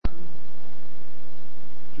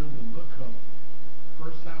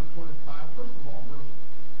chapter 25. First of all,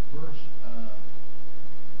 verse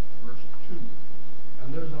 2.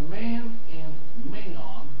 And there's a man in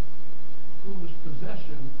Maon whose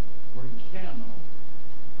possession were in camel,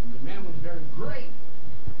 and the man was very great.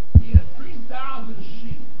 He had 3,000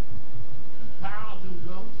 sheep, 1,000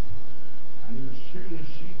 goats, and he was shearing his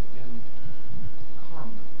sheep in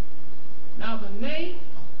Carmel. Now the name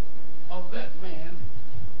of that man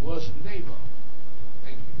was Nabal.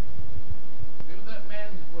 Thank you. The name of that man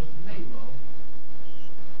was Nabal,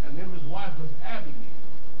 and then his wife was Abigail.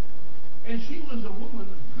 And she was a woman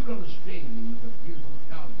of good understanding with a beautiful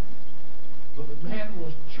countenance. But the man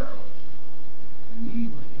was churlish and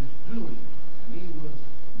evil in his doing, and he was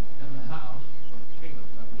in the house of Caleb,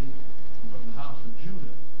 that means from the house of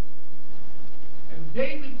Judah. And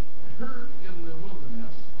David heard in the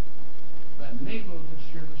wilderness that Nabal did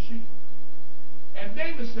shear the sheep. And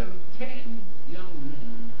David said to 10 young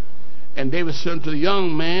men, and David said to the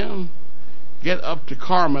young man, get up to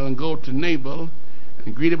Carmel and go to Nabal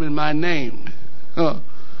and greet him in my name.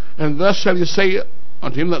 And thus shall you say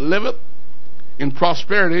unto him that liveth in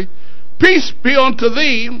prosperity, peace be unto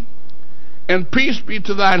thee, and peace be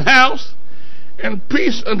to thine house, and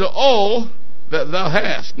peace unto all that thou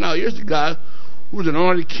hast. Now here's the guy who was an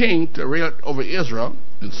anointed king to reign over Israel,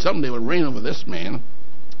 and someday would reign over this man.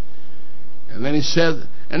 And then he said,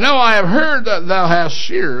 and now I have heard that thou hast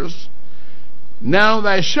shears. Now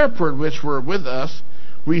thy shepherd which were with us,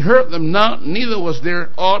 we hurt them not, neither was there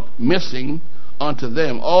aught missing unto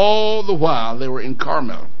them all the while they were in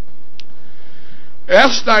Carmel.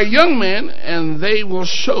 Ask thy young men, and they will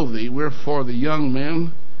show thee wherefore the young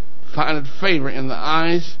men findeth favor in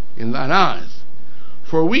thine eyes.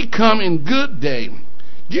 For we come in good day.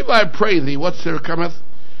 Give, I pray thee, whatsoever cometh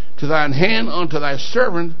to thine hand unto thy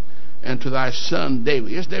servant and to thy son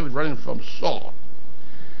David. Here's David running from Saul.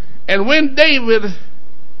 And when David's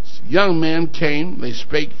young men came, they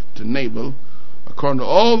spake to Nabal according to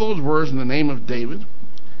all those words in the name of David,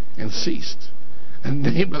 and ceased. And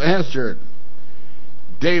Nabal answered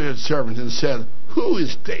David's servant and said, who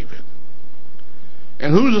is David?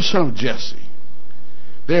 And who is the son of Jesse?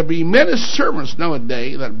 There be many servants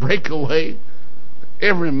nowadays that break away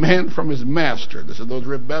every man from his master. This is those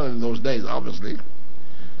rebellion in those days, obviously.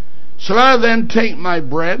 Shall I then take my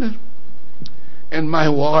bread and my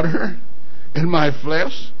water and my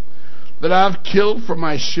flesh that I've killed for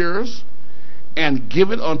my shearers, and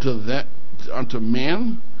give it unto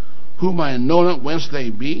men whom I know not whence they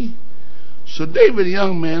be? So David,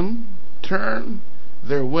 young men, turned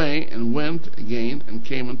their way and went again and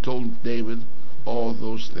came and told David all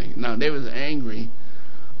those things. Now David's angry.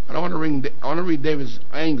 I want to read David's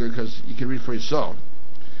anger because you can read for yourself.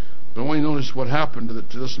 But I want you to notice what happened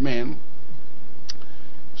to this man.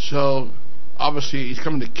 So obviously he's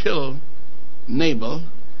coming to kill Nabal.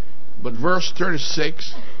 But verse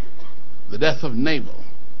 36, the death of Nabal.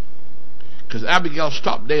 Because Abigail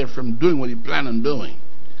stopped David from doing what he planned on doing.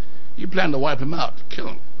 He planned to wipe him out, to kill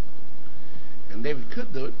him. And David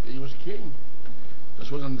could do it, but he was king.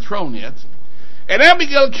 Just wasn't on the throne yet. And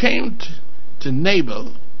Abigail came to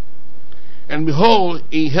Nabal, and behold,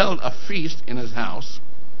 he held a feast in his house,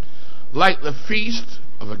 like the feast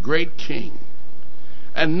of a great king.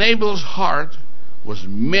 And Nabal's heart was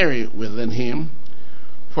merry within him,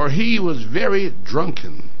 for he was very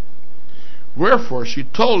drunken. Wherefore she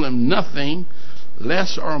told him nothing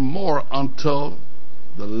less or more until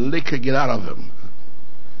the liquor get out of him.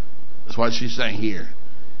 That's what she's saying here.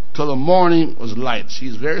 Till the morning was light.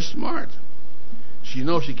 She's very smart. She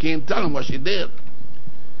knows she can't tell him what she did.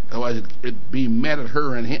 Otherwise it'd be mad at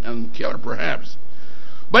her and kill her perhaps.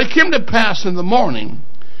 But it came to pass in the morning,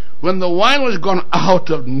 when the wine was gone out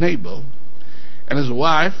of Nabal, and his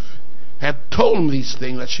wife had told him these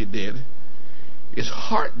things that she did, his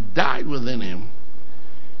heart died within him,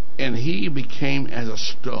 and he became as a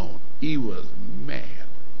stone. He was mad.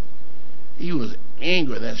 He was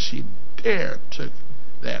angry that she dared took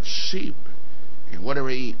that sheep and whatever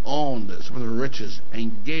he owned, some of the riches,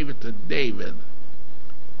 and gave it to David,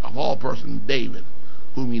 of all persons, David,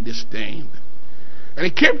 whom he disdained. And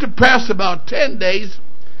it came to pass about 10 days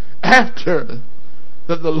after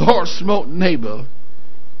that the Lord smote Nabal,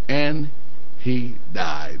 and he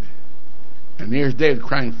died. And here's David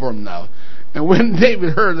crying for him now. And when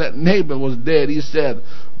David heard that Nabal was dead, he said,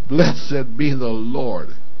 blessed be the Lord,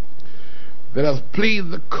 that hath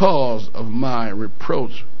pleaded the cause of my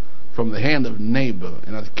reproach from the hand of Nabal,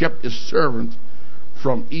 and hath kept his servant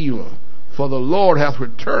from evil. For the Lord hath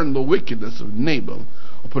returned the wickedness of Nabal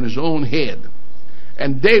upon his own head.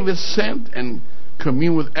 And David sent and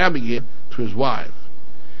communed with Abigail to his wife.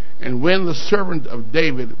 And when the servant of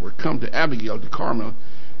David were come to Abigail to Carmel,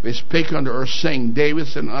 They spake unto her, saying, David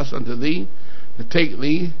sent us unto thee to take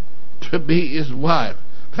thee to be his wife.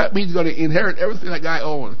 That means he's going to inherit everything that guy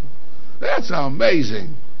owned. That's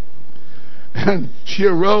amazing. And she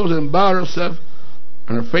arose and bowed herself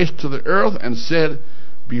on her face to the earth and said,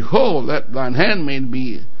 Behold, let thine handmaid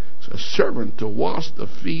be a servant to wash the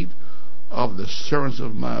feet of the servants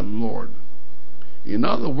of my Lord. In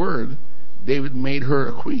other words, David made her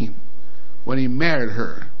a queen when he married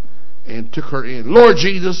her and took her in. Lord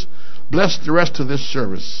Jesus, bless the rest of this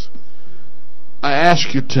service. I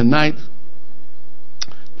ask you tonight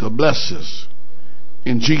to bless us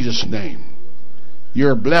in Jesus' name.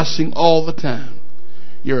 You're a blessing all the time.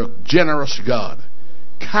 You're a generous God,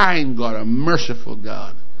 kind God, a merciful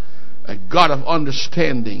God, a God of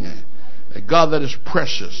understanding, a God that is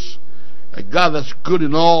precious, a God that's good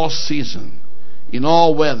in all season, in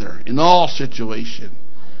all weather, in all situation.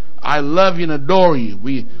 I love you and adore you.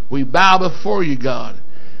 We bow before you, God.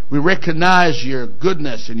 We recognize your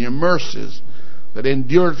goodness and your mercies that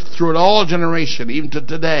endured through all generation, even to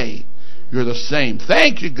today. You're the same.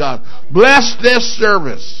 Thank you, God. Bless this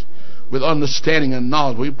service with understanding and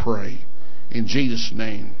knowledge, we pray. In Jesus'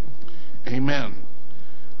 name. Amen.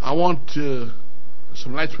 I want to...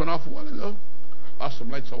 Some lights went off a while ago. Lost some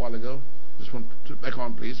lights a while ago. Just want to back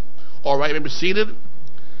on, please. All right, maybe seated.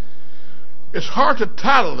 It's hard to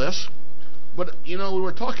title this, but, we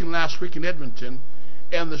were talking last week in Edmonton,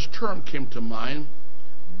 and this term came to mind,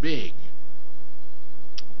 big.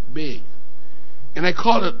 Big. And I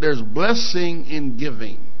call it, there's blessing in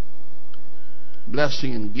giving.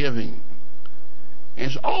 Blessing in giving. And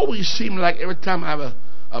it's always seemed like every time I have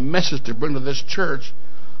a message to bring to this church,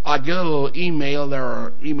 I get a little email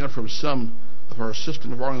or email from some of our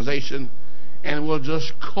system of organization, and it will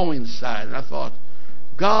just coincide. And I thought,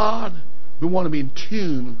 God, we want to be in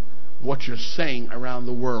tune with what you're saying around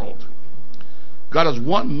the world. God has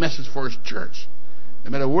one message for his church.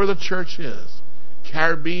 No matter where the church is,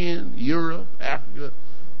 Caribbean, Europe, Africa,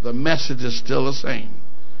 the message is still the same.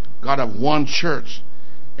 God has one church,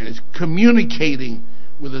 and it's communicating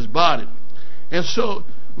with his body. And so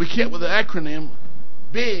we came with the acronym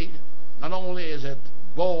BIG. Not only is it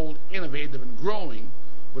bold, innovative, and growing,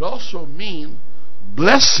 but also mean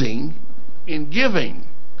blessing in giving.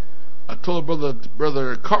 I told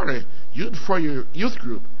Brother Carter, for your youth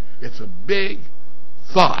group, it's a big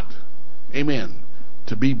thought. Amen.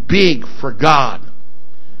 To be big for God.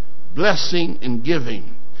 Blessing and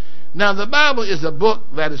giving. Now, the Bible is a book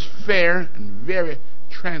that is fair and very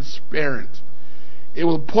transparent. It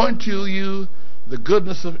will point to you the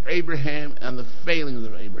goodness of Abraham and the failings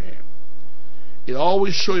of Abraham. It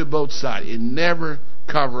always shows you both sides. It never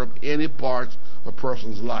covers up any parts of a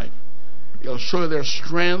person's life. It'll show you their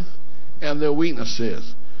strength and their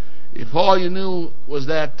weaknesses. If all you knew was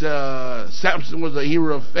that Samson was a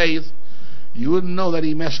hero of faith, you wouldn't know that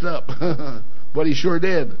he messed up. But he sure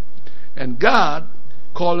did. And God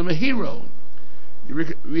called him a hero. You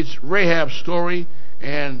read Rahab's story,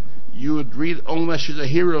 and you would read only that she's a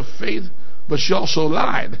hero of faith, but she also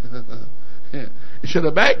lied. She had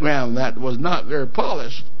a background that was not very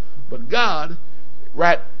polished, but God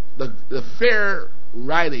write the fair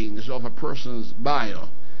writings of a person's bio.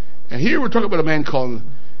 And here we're talking about a man called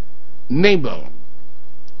Nabal.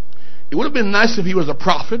 It would have been nice if he was a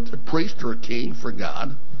prophet, a priest, or a king for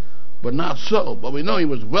God, but not so. But we know he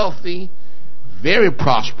was wealthy, very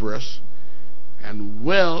prosperous, and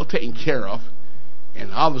well taken care of,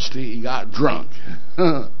 and obviously he got drunk.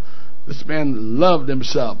 This man loved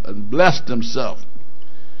himself and blessed himself.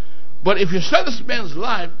 But if you study this man's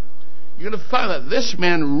life, you're going to find that this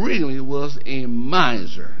man really was a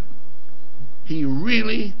miser. He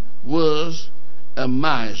really was a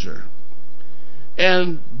miser.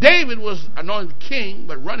 And David was anointed king,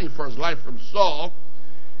 but running for his life from Saul,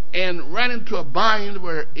 and ran into a bind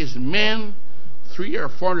where his men, 300 or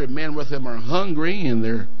 400 men with him, are hungry and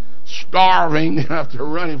they're starving after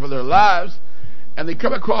running for their lives. And they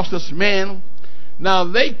come across this man. Now,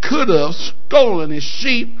 they could have stolen his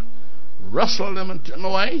sheep, rustled them and taken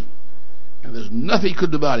away, and there's nothing he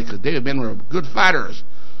could do about it, because David and men were good fighters.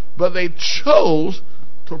 But they chose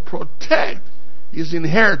to protect his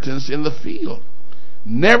inheritance in the field.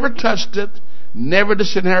 Never touched it, never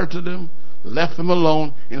disinherited him, left them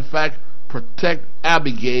alone. In fact, protect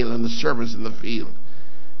Abigail and the servants in the field.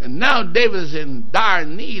 And now David is in dire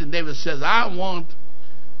need, and David says, I want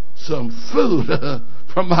some food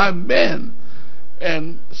from my men.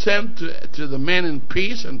 And sent to the men in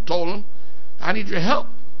peace and told them, I need your help.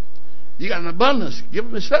 You got an abundance. Give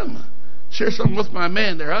me some. Share something with my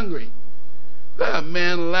men. They're hungry. That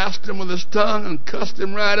man lashed him with his tongue and cussed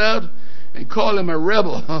him right out and called him a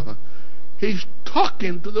rebel. He's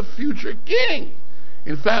talking to the future king.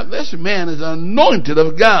 In fact, this man is anointed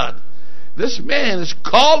of God. This man is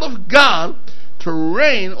called of God to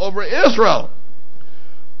reign over Israel,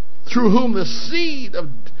 through whom the seed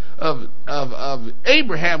of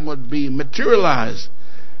Abraham would be materialized.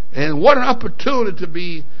 And what an opportunity to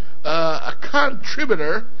be a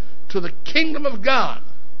contributor to the kingdom of God.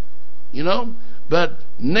 You know? But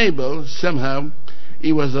Nabal, somehow,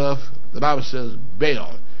 he was of, the Bible says,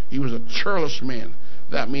 Baal. He was a churlish man.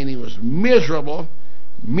 That means he was miserable,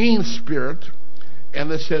 mean spirit,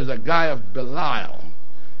 and this says a guy of Belial.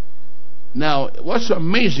 Now, what's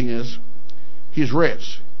amazing is he's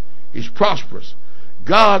rich. He's prosperous.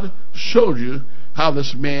 God showed you how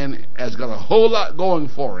this man has got a whole lot going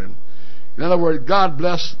for him. In other words, God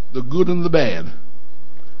bless the good and the bad.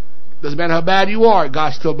 Doesn't matter how bad you are,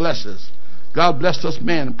 God still blesses. God blessed this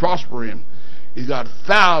man and prosper him. He's got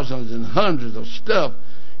thousands and hundreds of stuff.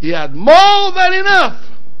 He had more than enough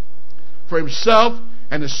for himself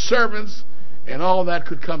and his servants and all that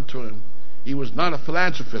could come to him. He was not a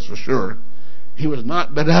philanthropist for sure. He was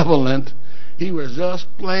not benevolent. He was just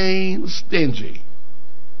plain stingy.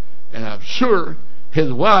 And I'm sure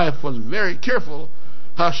his wife was very careful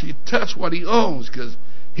how she touched what he owns, because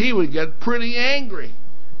he would get pretty angry.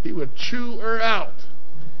 He would chew her out.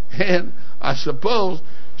 And I suppose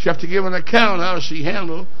she have to give an account how she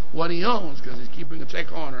handled what he owns, because he's keeping a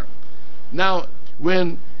check on her. Now,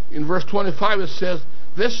 when in verse 25 it says,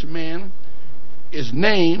 this man is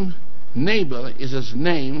named, Nabal is his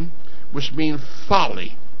name, which means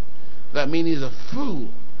folly. That means he's a fool.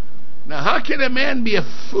 Now, how can a man be a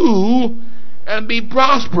fool and be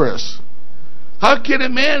prosperous? How can a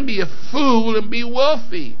man be a fool and be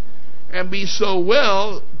wealthy and be so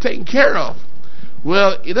well taken care of?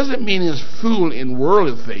 Well, it doesn't mean he's a fool in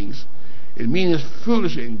worldly things. It means he's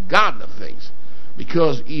foolish in godly things,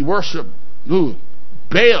 because he worshiped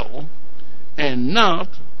Baal and not,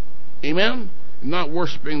 amen, not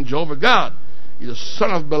worshiping Jehovah God. He's a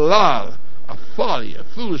son of Belial, a folly, a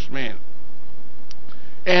foolish man.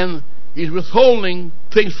 And he's withholding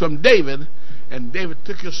things from David, and David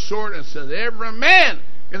took his sword and said, every man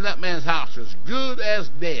in that man's house is good as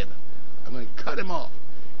dead. I'm going to cut him off.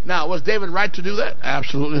 Now, was David right to do that?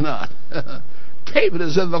 Absolutely not. David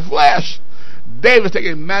is in the flesh. David's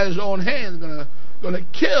taking matters in his own hands, going to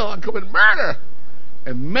kill and commit murder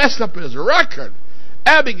and mess up his record.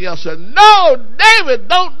 Abigail said, no, David,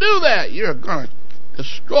 don't do that. You're going to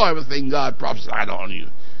destroy everything God prophesied on you.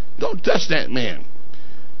 Don't touch that man.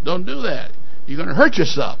 Don't do that. You're going to hurt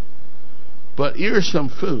yourself. But here's some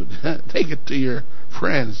food. Take it to your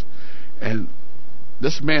friends. And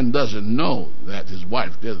this man doesn't know that his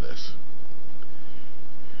wife did this.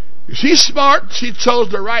 She's smart. She chose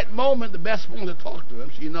the right moment, the best moment to talk to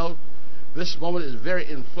him. She knows this moment is very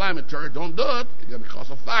inflammatory. Don't do it. It's going to cause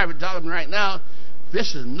a fire. If you tell him right now,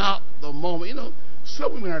 this is not the moment. You know,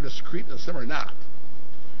 some women are discreet and some are not.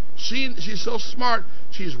 She's so smart.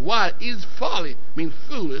 She's wise. He's folly,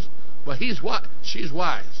 foolish, but she's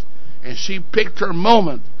wise. And she picked her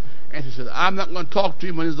moment. And she said, I'm not going to talk to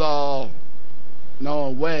him when he's all,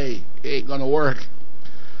 no way, it ain't going to work.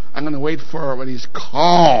 I'm going to wait for when he's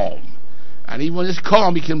calm. And even when he's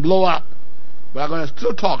calm, he can blow up. But I'm going to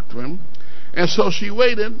still talk to him. And so she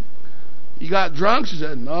waited. He got drunk. She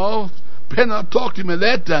said, no, better not talk to him at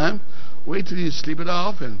that time. Wait till you sleep it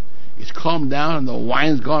off. And he's calmed down and the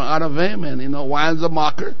wine's gone out of him. And, wine's a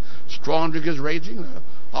mocker. Strong drink is raging.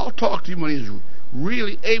 I'll talk to him when he's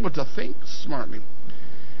really able to think smartly.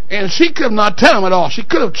 And she could not tell him at all. She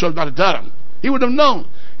could have chosen not to tell him. He would have known.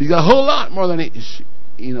 He's got a whole lot more than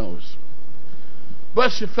he knows.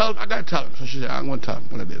 But she felt, I got to tell him. So she said, I'm going to tell him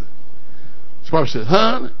what I did. So Barbara said,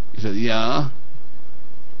 hon? He said, yeah.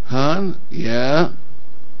 Hon? Yeah.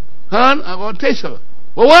 Hon, I'm going to tell you something.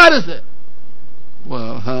 Well, what is it?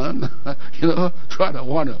 Well, hon, try to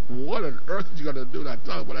wonder, what on earth is he going to do? And I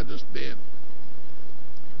tell him what I just did.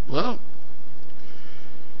 Well,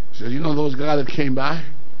 he said, those guys that came by?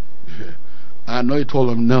 I know you told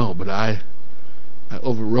them no, but I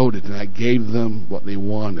overrode it and I gave them what they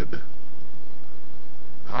wanted.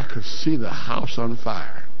 I could see the house on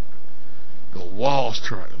fire. The walls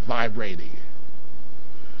start vibrating.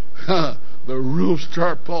 The roof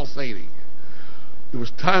start pulsating. It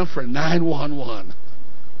was time for 911.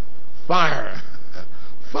 Fire.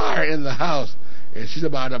 Fire in the house. And she's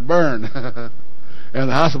about to burn. And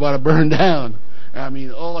the house about to burn down.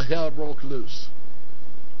 All hell broke loose.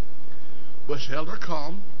 But she held her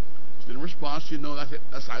calm. She didn't respond. She knew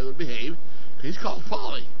that's how he would behave. He's called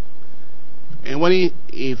folly. And when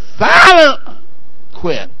he finally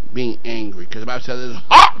quit being angry, because the Bible says his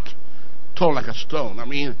heart told like a stone.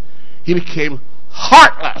 he became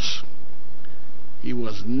heartless. He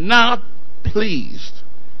was not pleased.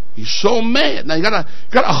 He's so mad. Now you got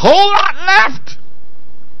a whole lot left.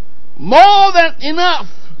 More than enough.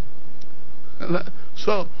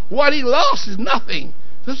 So what he lost is nothing.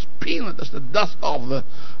 Just peanut, just the dust off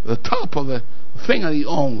the top of the thing that he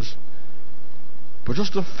owns. But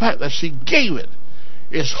just the fact that she gave it,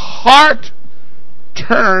 his heart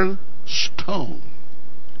turned stone.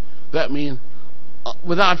 That means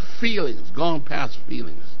without feelings, gone past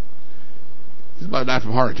feelings. He's about to die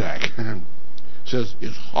from a heart attack. It says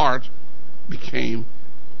his heart became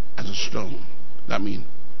as a stone. That means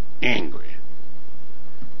angry.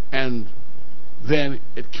 And then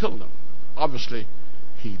it killed him. Obviously,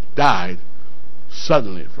 he died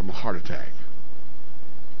suddenly from a heart attack.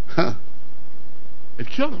 It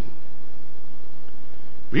killed him.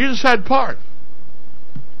 But here's the sad part.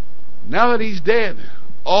 Now that he's dead,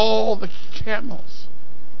 all the camels,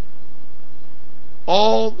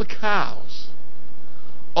 all the cows,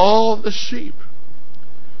 all the sheep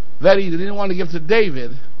that he didn't want to give to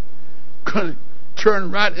David could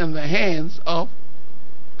turn right in the hands of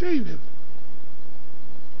David.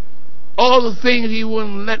 All the things he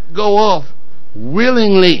wouldn't let go of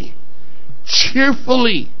willingly,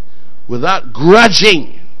 cheerfully, without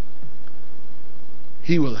grudging,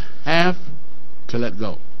 he will have to let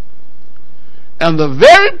go. And the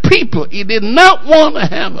very people he did not want to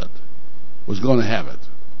have it was going to have it.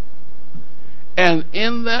 And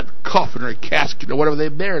in that coffin or casket or whatever they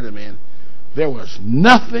buried him in, there was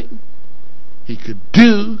nothing he could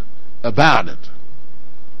do about it.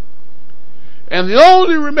 And the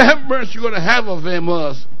only remembrance you're going to have of him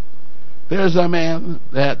was, there's a man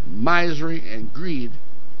that misery and greed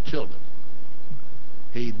killed him.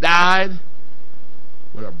 He died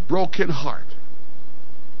with a broken heart.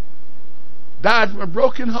 Died from a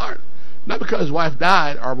broken heart. Not because his wife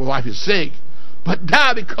died or his wife is sick, but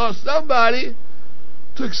died because somebody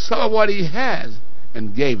took some of what he has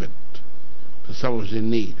and gave it to someone who's in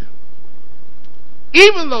need.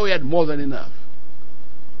 Even though he had more than enough,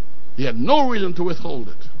 he had no reason to withhold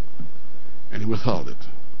it. And he withheld it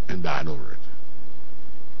and died over it.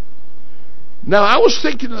 Now, I was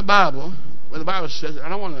thinking in the Bible, when the Bible says, I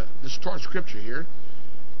don't want to distort Scripture here,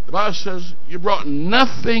 the Bible says, you brought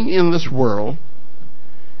nothing in this world,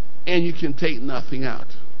 and you can take nothing out.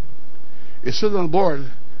 It says on the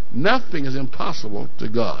board, nothing is impossible to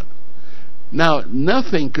God. Now,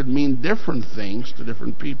 nothing could mean different things to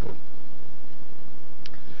different people.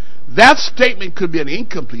 That statement could be an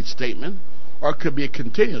incomplete statement, or it could be a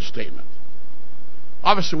continuous statement.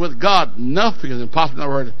 Obviously, with God, nothing is impossible. In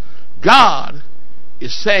other words, God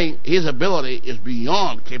is saying His ability is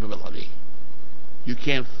beyond capability. You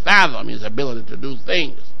can't fathom His ability to do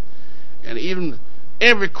things. And even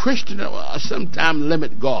every Christian sometimes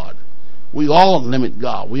limit God. We all limit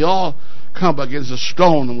God. We all come up against a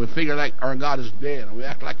stone and we figure like our God is dead, and we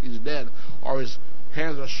act like He's dead, or His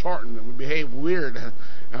hands are shortened and we behave weird.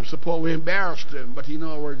 I'm supposed we embarrassed Him, but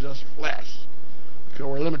we're just flesh. Because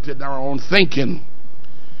we're limited in our own thinking.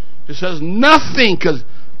 It says nothing, because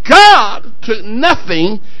God took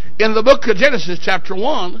nothing in the book of Genesis chapter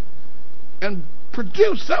 1 and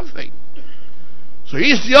produced something. So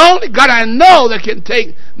He's the only God I know that can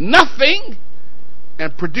take nothing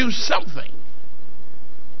and produce something.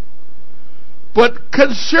 But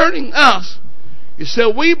concerning us, He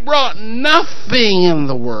said, we brought nothing in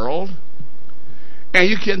the world, and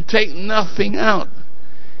you can take nothing out.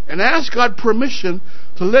 And I asked God permission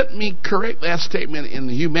to let me correct that statement in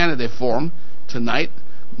the humanity form tonight.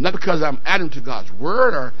 Not because I'm adding to God's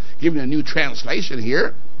word or giving a new translation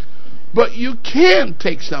here, but you can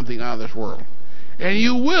take something out of this world. And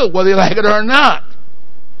you will, whether you like it or not.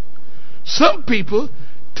 Some people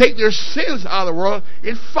take their sins out of the world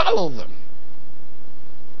and follow them.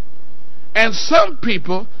 And some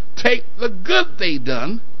people take the good they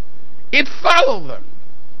done, it follow them.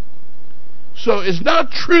 So it's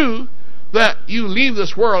not true that you leave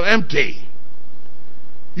this world empty.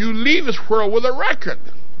 You leave this world with a record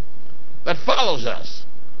that follows us.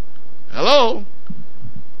 Hello?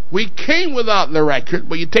 We came without the record,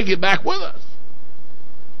 but you take it back with us.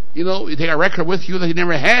 You take a record with you that you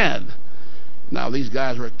never had. Now, these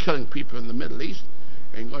guys were killing people in the Middle East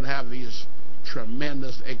and going to have these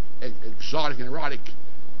tremendous, exotic, and erotic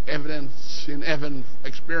evidence in heaven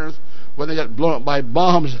experience when they got blown up by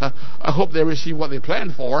bombs. I hope they received what they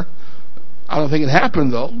planned for. I don't think it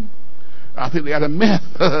happened, though. I think they had a myth.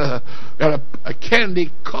 They had a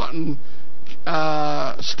candy cotton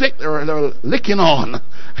stick they were licking on,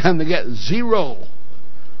 and they get zero.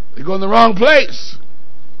 They go in the wrong place.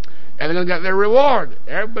 And they're going to get their reward.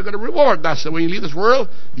 Everybody got a reward. God said, when you leave this world,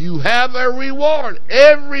 you have a reward.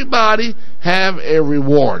 Everybody have a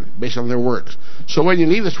reward based on their works. So when you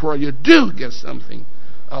leave this world, you do get something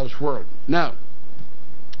out of this world. Now,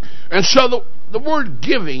 and so the word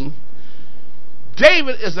giving,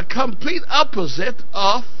 David is the complete opposite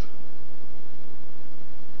of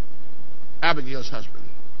Abigail's husband.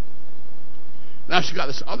 Now she got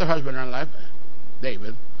this other husband in her life,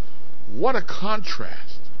 David. What a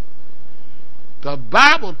contrast. The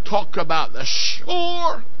Bible talks about the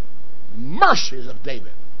sure mercies of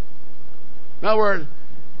David. In other words,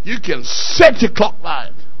 you can set your clock by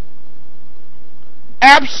it.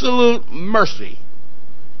 Absolute mercy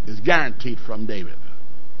is guaranteed from David.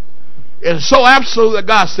 It's so absolute that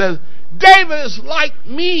God says, David is like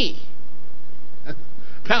me.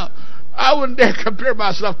 Now, I wouldn't dare compare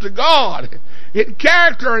myself to God in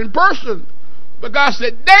character, in person. But God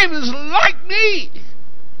said, David is like me.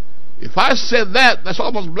 If I said that, that's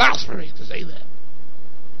almost blasphemy to say that.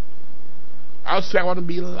 I would say I want to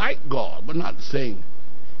be like God, but not saying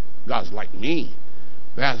God's like me.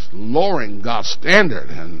 That's lowering God's standard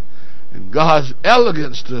and God's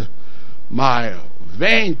elegance to my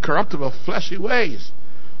vain, corruptible, fleshy ways.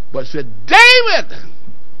 But said, David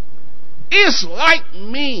is like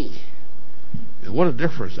me. And what a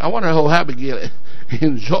difference. I wonder how Abigail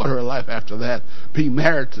enjoyed her life after that, be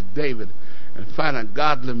married to David and find a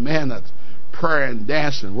godly man that's pray and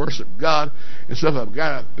dance and worship God. Instead of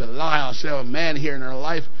got to rely on a man here in her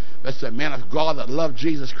life that's a man of God that loved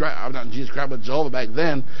Jesus Christ, not Jesus Christ, but Jehovah back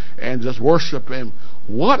then, and just worship him.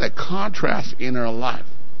 What a contrast in her life.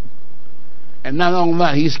 And not only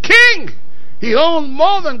that, he's king. He owns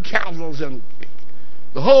more than castles, and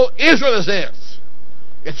the whole Israel is his.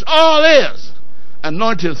 It's all his.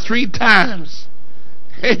 Anointed 3 times.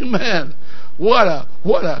 Amen. What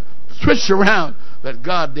a switch around that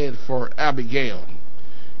God did for Abigail.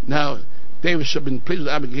 Now, David should have been pleased with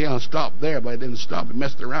Abigail and stopped there, but he didn't stop. He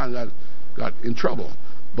messed around and got in trouble.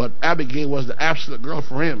 But Abigail was the absolute girl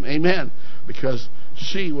for him. Amen. Because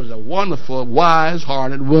she was a wonderful,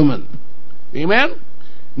 wise-hearted woman. Amen.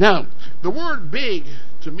 Now, the word big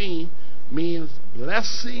to me means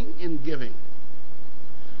blessing in giving.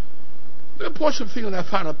 The important thing that I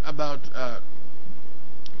found about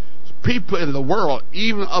people in the world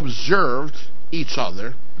even observed each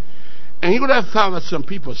other, and you would have found that some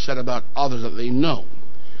people said about others that they know.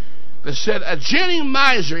 They said a genuine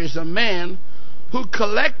miser is a man who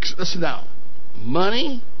collects, listen now,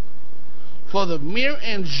 money for the mere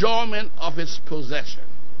enjoyment of its possession.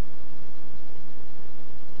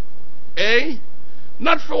 A,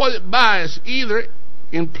 not for what it buys, either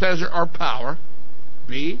in pleasure or power.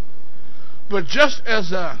 B, but just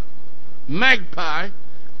as a magpie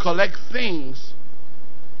collect things,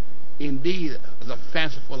 indeed, as a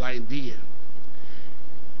fanciful idea.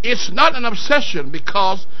 It's not an obsession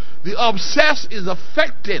because the obsessed is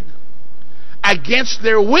affected against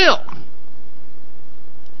their will.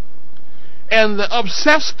 And the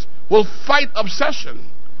obsessed will fight obsession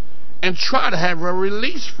and try to have a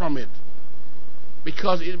release from it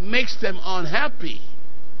because it makes them unhappy.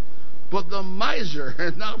 But the miser,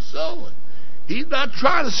 not so. He's not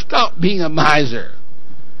trying to stop being a miser.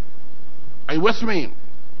 Are you with me?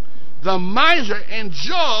 The miser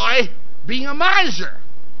enjoys being a miser.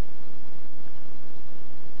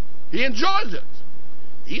 He enjoys it.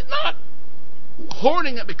 He's not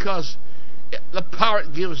hoarding it because the power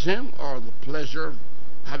it gives him or the pleasure of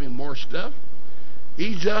having more stuff.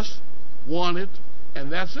 He just wants it,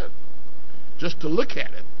 and that's it. Just to look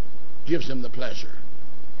at it gives him the pleasure.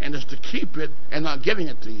 And just to keep it and not giving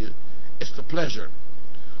it to you, it's the pleasure.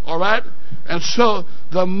 All right? And so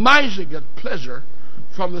the miser gets pleasure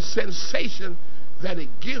from the sensation that it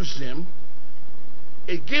gives him.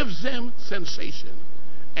 It gives him sensation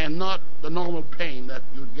and not the normal pain that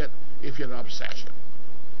you would get if you're in an obsession.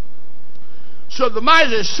 So the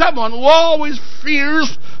miser is someone who always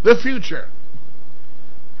fears the future.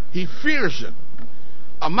 He fears it.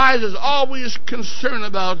 A miser is always concerned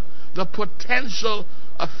about the potential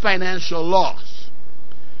of financial loss.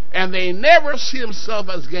 And they never see themselves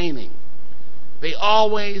as gaining. They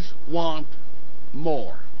always want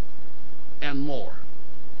more and more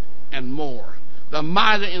and more. The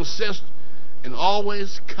miser insists in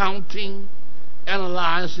always counting,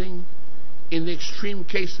 analyzing, in the extreme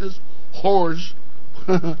cases, hoards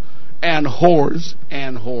and hoards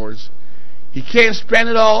and hoards. He can't spend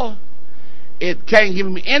it all. It can't give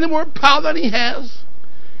him any more power than he has.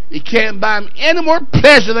 It can't buy him any more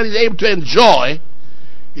pleasure than he's able to enjoy.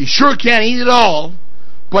 He sure can't eat it all,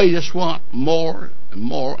 but he just wants more and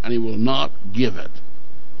more, and he will not give it.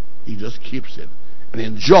 He just keeps it. and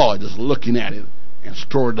enjoy just looking at it and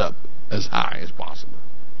store it up as high as possible.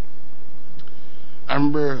 I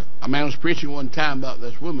remember a man was preaching one time about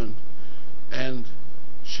this woman, and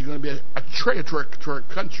she's going to be a traitor to her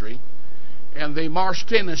country, and they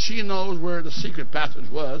marched in, and she knows where the secret passage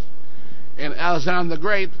was, and Alexander the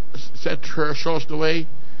Great said to her, show us the way.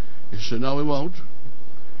 He said, no, we won't.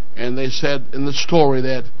 And they said in the story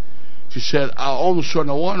that she said, I'll only show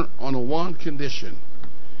on one condition.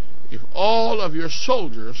 If all of your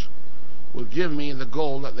soldiers will give me the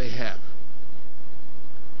gold that they have.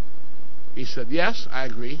 He said, yes, I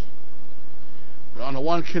agree. But on the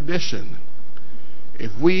one condition,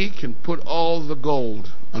 if we can put all the gold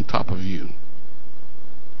on top of you,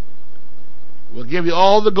 we'll give you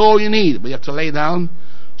all the gold you need, but you have to lay down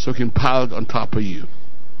so we can pile it on top of you.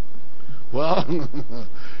 Well,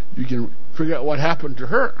 you can figure out what happened to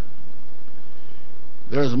her.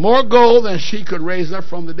 There's more gold than she could raise up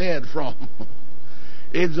from the dead from.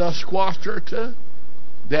 It just squashed her to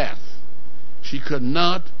death. She could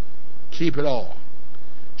not keep it all.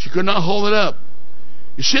 She could not hold it up.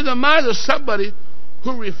 You see, the mind of somebody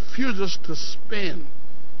who refuses to spend.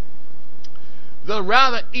 They'll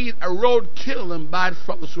rather eat a roadkill than buy it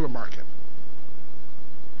from the supermarket.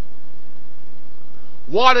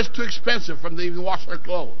 Water's too expensive for them to even wash their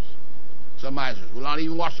clothes. Some misers will not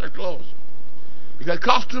even wash their clothes because it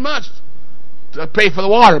costs too much to pay for the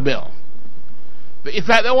water bill. In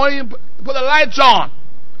fact, they won't even put the lights on.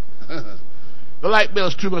 The light bill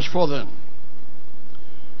is too much for them.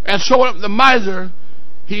 And so the miser,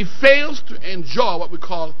 he fails to enjoy what we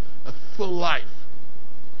call a full life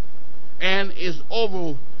and is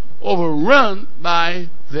overrun by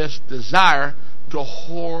this desire to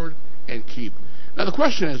hoard and keep. Now the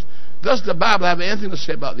question is, does the Bible have anything to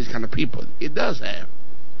say about these kind of people? It does have.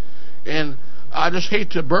 And I just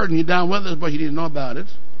hate to burden you down with this, but you need to know about it.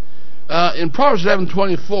 In Proverbs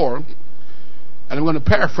 11:24, and I'm going to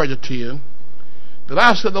paraphrase it to you, the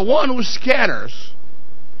Bible said, the one who scatters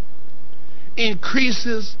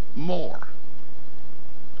increases more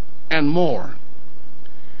and more.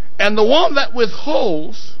 And the one that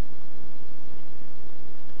withholds,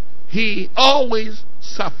 he always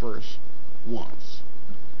suffers once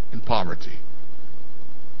in poverty.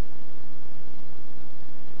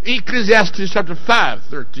 Ecclesiastes chapter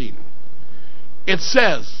 5:13. It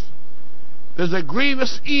says, there's a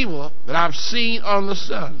grievous evil that I've seen on the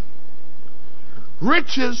sun.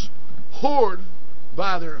 Riches hoarded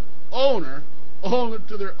by their owner only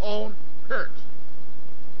to their own hurt.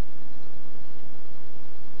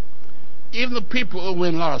 Even the people who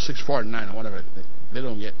win Lotto 649 or whatever, they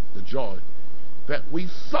don't get the joy that we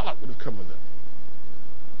thought would have come with it,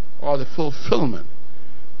 or the fulfillment.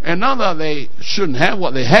 And not that they shouldn't have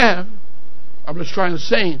what they have. I'm just trying to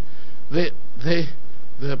say that the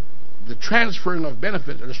transferring of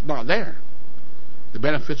benefits are just not there. The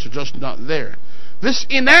benefits are just not there. This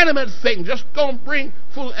inanimate thing just don't bring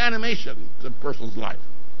full animation to a person's life.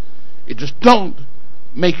 It just don't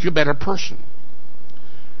make you a better person.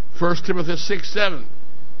 1 Timothy 6:7.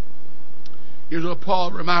 Here's what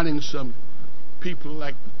Paul reminding some people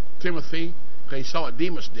like Timothy, because he saw what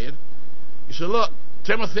Demas did. He said, look,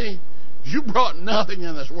 Timothy, you brought nothing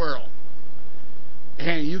in this world,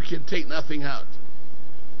 and you can take nothing out.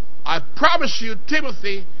 I promise you,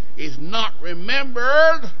 Timothy is not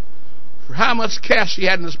remembered for how much cash he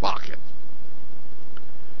had in his pocket.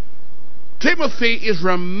 Timothy is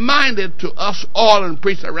reminded to us all and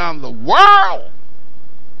priests around the world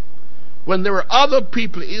when there were other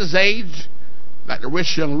people his age, like the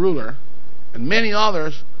rich young ruler, and many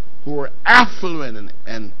others who were affluent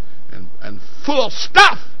and full of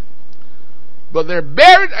stuff, but they're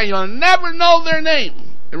buried and you'll never know their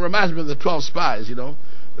name. It reminds me of the 12 spies, you know,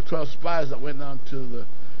 the 12 spies that went down to the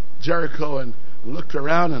Jericho and looked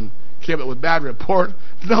around and came up with bad report.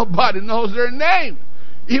 Nobody knows their name,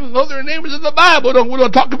 even though their name is in the Bible. We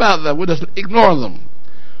don't talk about them. We just ignore them.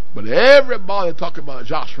 But everybody talk about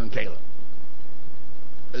Joshua and Caleb.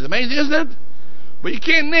 It's amazing, isn't it? But you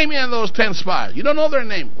can't name any of those 10 spies. You don't know their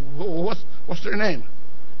name. What's their name?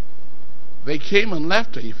 They came and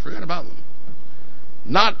left and you forgot about them.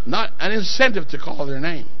 Not an incentive to call their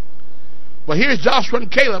name. But here's Joshua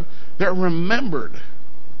and Caleb. They're remembered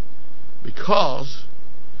because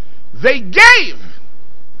they gave.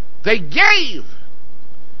 They gave.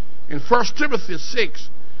 In 1 Timothy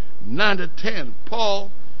 6:9-10,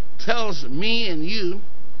 Paul tells me and you,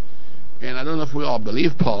 and I don't know if we all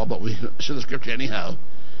believe Paul, but we see the scripture anyhow,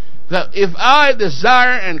 that if I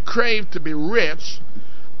desire and crave to be rich,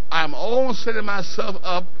 I'm always setting myself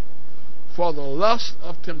up for the lust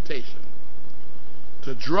of temptation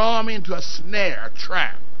to draw me into a snare, a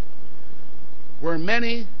trap. where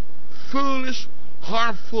many foolish,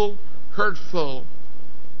 harmful, hurtful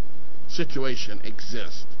situations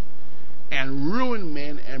exist and ruin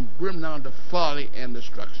men and bring them down to folly and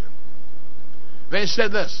destruction. They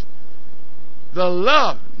said this: the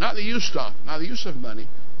love, not the use of money,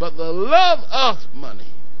 but the love of money.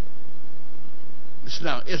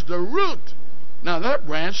 Now, it's the root. Now, not a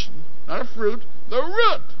branch, not a fruit, the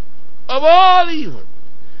root of all evil.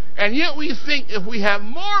 And yet we think if we have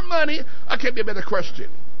more money, I can be a better Christian.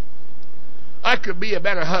 I could be a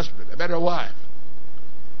better husband, a better wife.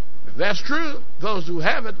 If that's true, those who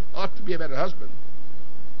have it ought to be a better husband,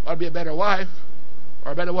 ought to be a better wife,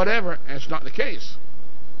 or a better whatever, and it's not the case.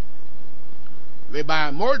 They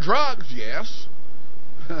buy more drugs, yes.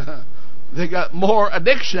 They got more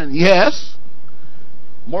addiction, yes.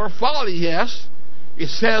 More folly, yes. It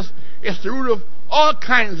says it's the root of all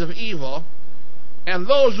kinds of evil, and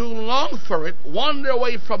those who long for it wander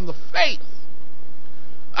away from the faith.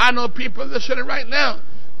 I know people that are sitting right now,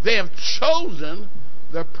 they have chosen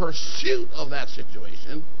the pursuit of that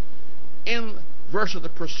situation in versus the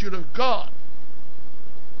pursuit of God.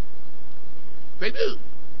 They do.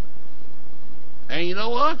 And you know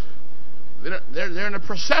what? They're in a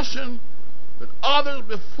procession that others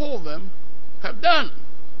before them have done.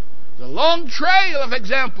 There's a long trail of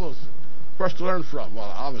examples for us to learn from.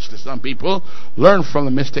 Well, obviously some people learn from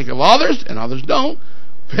the mistake of others and others don't.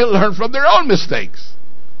 They learn from their own mistakes.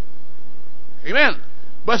 Amen.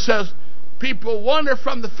 But it says people wander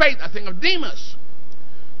from the faith. I think of Demas.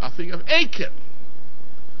 I think of Achan.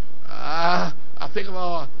 I think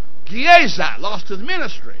of Gehazi, lost his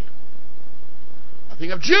ministry. I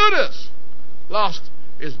think of Judas, lost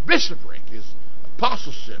his bishopric, his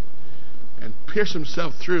apostleship, and pierced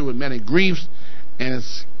himself through with many griefs, and it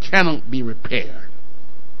cannot be repaired.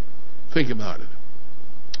 Think about it.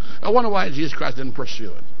 I wonder why Jesus Christ didn't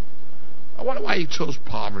pursue it. I wonder why he chose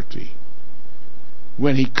poverty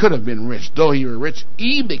when he could have been rich. Though he was rich,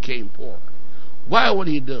 he became poor. Why would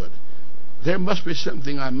he do it? There must be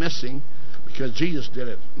something I'm missing, because Jesus did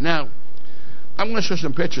it. Now, I'm going to show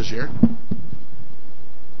some pictures here.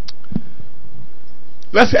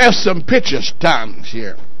 Let's have some pictures times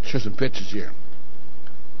here. Show some pictures here.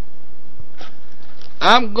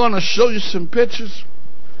 I'm going to show you some pictures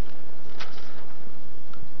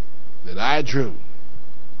that I drew.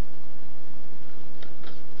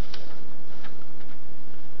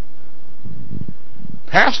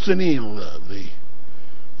 Pastor Neil, the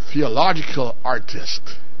theological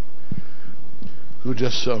artist, who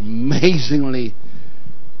just so amazingly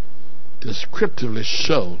descriptively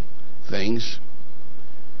showed things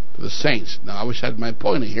to the saints. Now, I wish I had my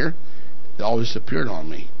pointer here. It always appeared on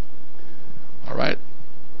me. All right.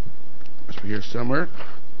 Must be here somewhere.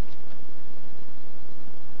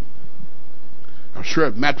 I'm sure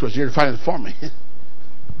if Matt was here to find it for me.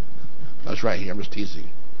 That's right here. I'm just teasing.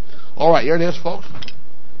 All right, here it is, folks.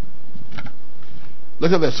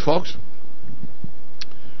 Look at this, folks.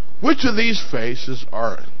 Which of these faces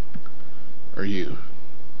are you?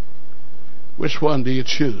 Which one do you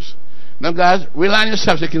choose? Now, guys, realign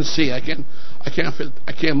yourself so you can see. I can't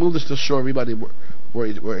move this to show everybody where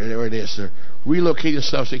it is. So relocate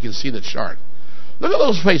yourself so you can see the chart. Look at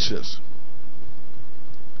those faces.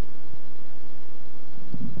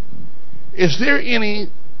 Is there any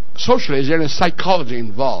psychology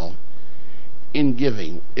involved in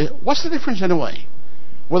giving? What's the difference anyway?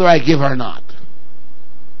 Whether I give or not.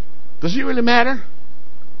 Does it really matter?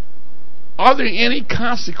 Are there any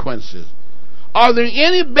consequences? Are there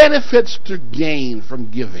any benefits to gain from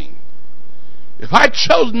giving? If I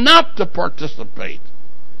chose not to participate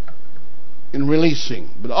in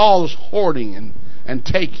releasing, but all this hoarding and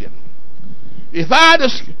taking, if I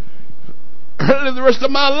just live the rest of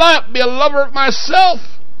my life be a lover of myself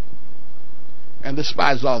and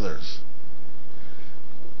despise others,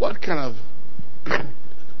 what kind of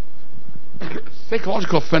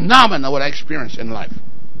psychological phenomena would I experience in life?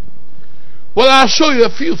 Well, I'll show you a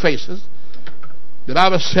few faces. The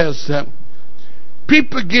Bible says that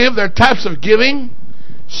people give, there are types of giving.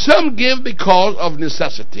 Some give because of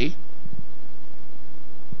necessity.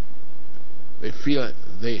 They feel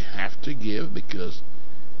they have to give because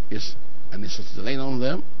it's a necessity laying on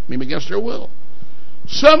them, maybe against their will.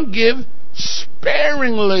 Some give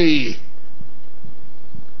sparingly.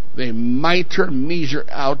 They measure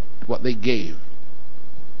out what they gave.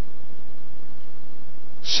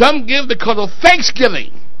 Some give because of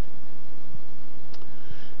thanksgiving.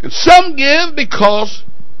 And some give because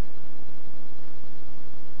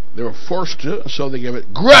they were forced to, so they give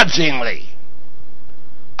it grudgingly.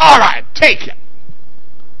 All right, take it.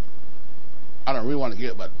 I don't really want to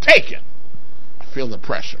give it, but take it. I feel the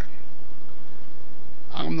pressure.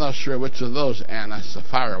 I'm not sure which of those Anna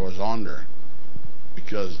Sapphira was under,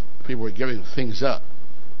 because people were giving things up.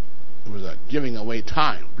 It was a giving away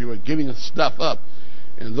time. People were giving stuff up,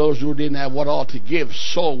 and those who didn't have what all to give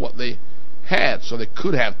sold what they had so they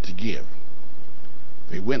could have to give.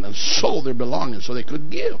 They went and sold their belongings so they could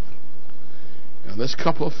give. And this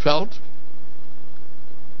couple felt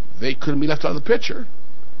they couldn't be left out of the picture.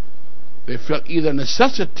 They felt either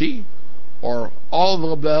necessity or all of the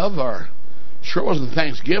above, or sure wasn't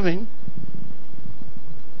Thanksgiving.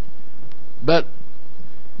 But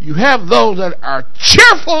you have those that are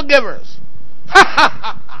cheerful givers.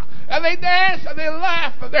 And they dance and they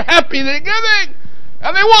laugh and they're happy, they're giving,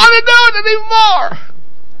 and they want to do it and even more.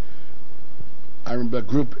 I remember a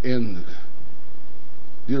group in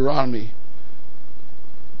Deuteronomy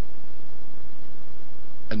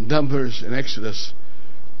and Numbers and Exodus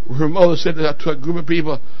where Moses said to a group of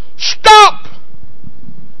people, "Stop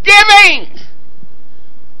giving!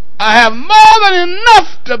 I have more than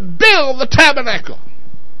enough to build the tabernacle."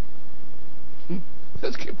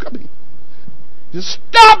 Let's keep coming. Just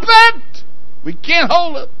stop it! We can't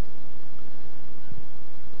hold it.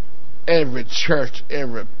 Every church,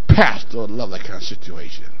 every pastor would love that kind of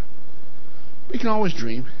situation. We can always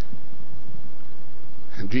dream.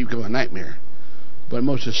 And dream become a nightmare. But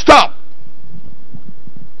Moses says, stop!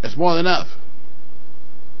 That's more than enough.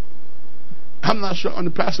 I'm not sure the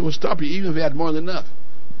pastor would stop you even if he had more than enough.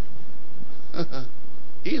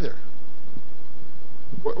 Either.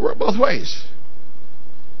 We're both ways.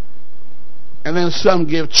 And then some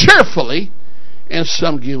give cheerfully and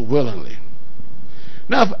some give willingly.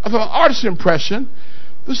 Now, from an artist's impression,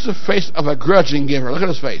 this is the face of a grudging giver. Look at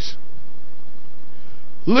his face.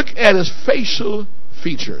 Look at his facial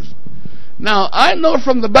features. Now, I know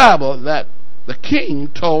from the Bible that the king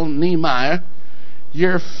told Nehemiah,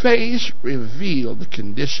 your face revealed the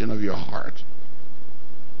condition of your heart.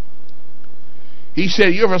 He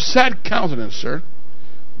said, you have a sad countenance, sir,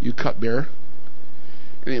 you cupbearer,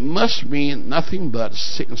 and it must mean nothing but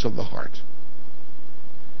sickness of the heart.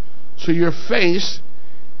 So your face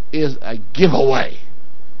is a giveaway.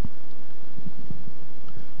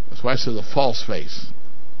 That's why I said a false face.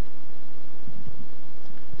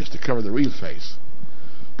 It's to cover the real face.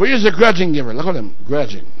 But here's a grudging giver. Look at him,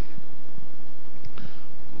 grudging.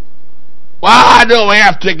 Why do we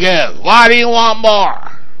have to give? Why do you want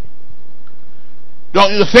more?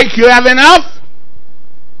 Don't you think you have enough?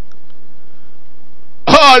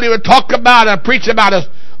 All you would talk about and preach about is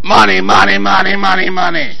money, money, money, money,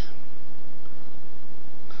 money.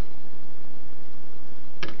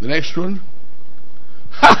 The next one.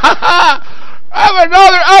 I have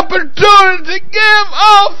another opportunity to give.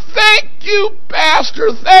 Oh, thank you, Pastor.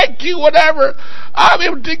 Thank you, whatever. I'm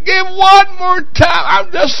able to give one more time.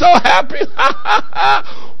 I'm just so happy.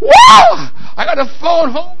 Wow! I got a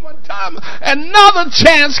phone home one time. Another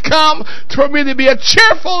chance come for me to be a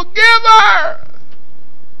cheerful giver.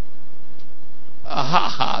 A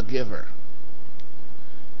ha-ha giver.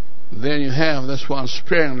 Then you have this one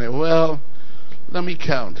sparingly. Well, let me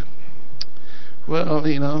count. Well,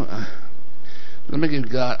 you know, let me give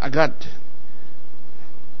God. I got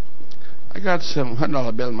some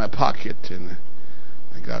 $100 bill in my pocket, and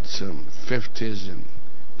I got some 50s and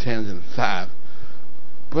 10s and 5.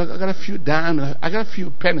 But I got a few dimes. I got a few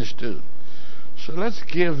pennies too. So let's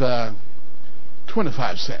give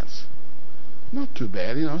 25 cents. Not too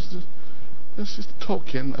bad, you know. It's just a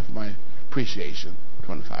token of my appreciation.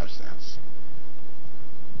 25 cents.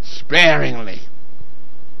 Sparingly.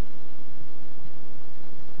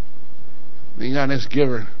 Then you got this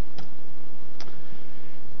giver.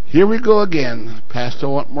 Here we go again. Pastor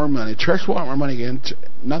want more money. Church want more money again.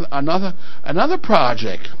 Another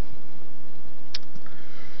project.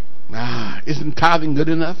 Isn't tithing good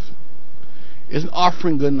enough? Isn't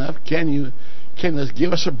offering good enough? Can you just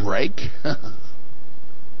give us a break?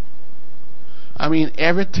 I mean,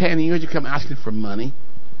 every 10 years you come asking for money.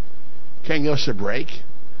 Can you give us a break?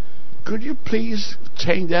 Could you please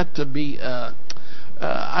change that to be,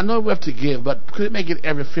 I know we have to give, but could it make it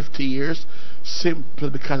every 50 years? Simply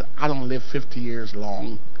because I don't live 50 years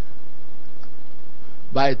long.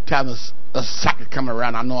 By the time the sucker come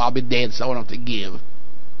around, I know I'll be dead, so I won't have to give.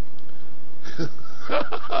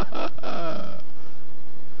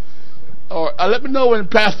 Or let me know when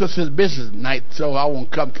Pastor says business night, so I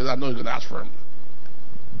won't come because I know he's going to ask for him.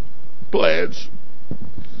 Pledge.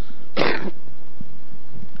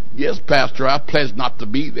 Yes, Pastor, I pledge not to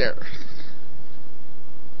be there.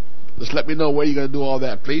 Just let me know where you're going to do all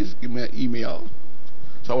that, please. Give me an email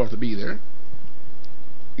so I won't have to be there.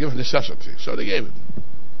 Give us necessity. So they gave it.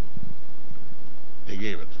 They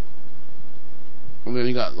gave it. And then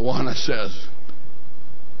you got the one that says,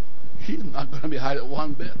 He's not going to be hiding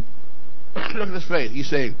one bit. Look at his face. He's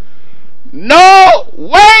saying, no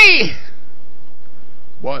way!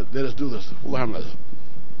 Boy, let us do this. Learn this.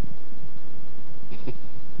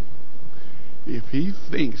 If he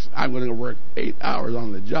thinks I'm going to work 8 hours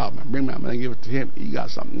on the job and bring my money and give it to him, he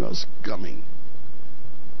got something else coming.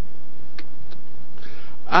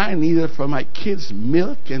 I need it for my kids'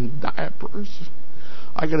 milk and diapers.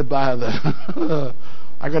 I got to buy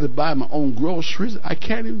I got to buy my own groceries. I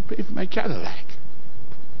can't even pay for my Cadillac.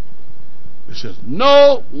 It says,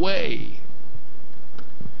 no way.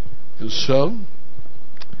 And so,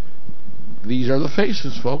 these are the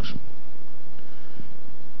faces, folks.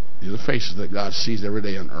 These are the faces that God sees every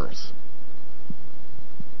day on earth.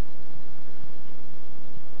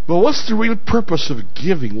 But what's the real purpose of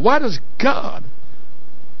giving? Why does God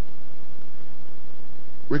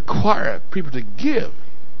require people to give?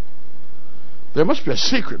 There must be a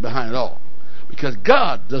secret behind it all. Because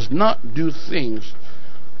God does not do things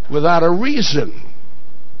without a reason.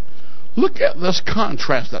 Look at this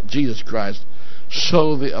contrast that Jesus Christ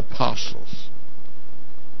showed the apostles.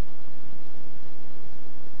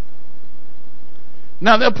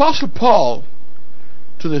 Now the Apostle Paul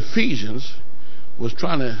to the Ephesians was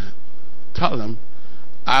trying to tell them,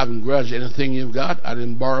 I haven't grudged anything you've got. I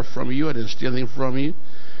didn't borrow from you. I didn't steal anything from you.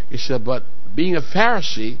 He said, but being a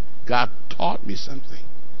Pharisee, God taught me something.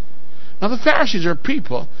 Now the Pharisees are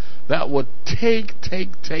people that would take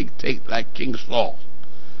like King Saul.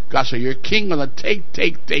 God said, you're king, going to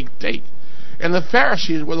take. And the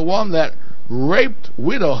Pharisees were the one that raped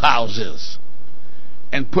widow houses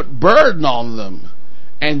and put burden on them.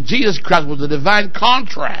 And Jesus Christ was the divine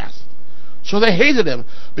contrast. So they hated him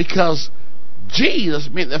because Jesus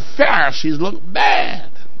made the Pharisees look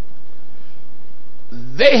bad.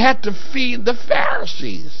 They had to feed the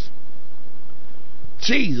Pharisees.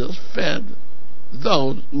 Jesus fed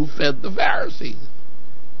those who fed the Pharisees.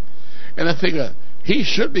 And they figure, he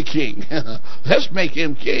should be king. Let's make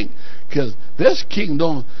him king. Because this king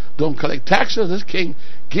don't collect taxes. This king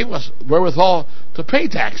give us wherewithal to pay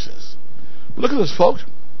taxes. But look at this, folks.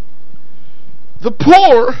 The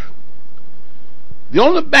poor, the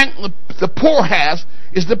only bank the poor has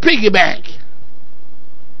is the piggy bank.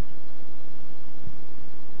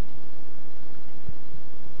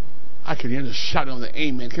 I can hear the shout on the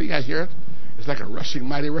amen. Can you guys hear it? It's like a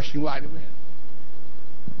mighty rushing wind.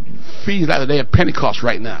 It feels like the day of Pentecost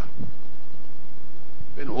right now.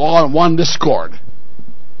 Been all in one discord.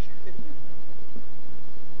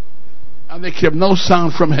 And they kept no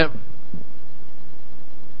sound from heaven.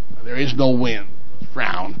 There is no wind,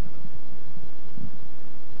 frown,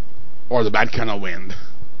 or the bad kind of wind.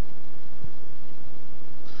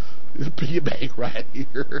 The piggy bank right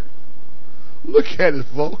here. Look at it,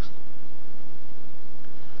 folks.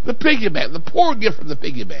 The piggy bank, the poor give from the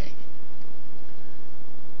piggy bank.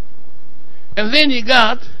 And then you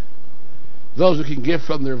got those who can give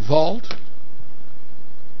from their vault.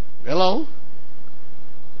 Hello?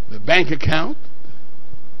 Their bank account,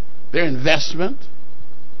 their investment,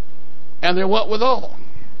 and their what withal.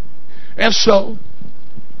 And so,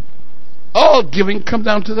 all giving come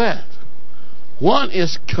down to that. One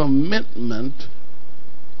is commitment,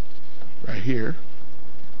 right here,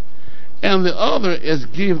 and the other is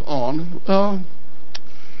give on, well,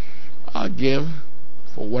 I'll give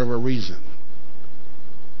for whatever reason.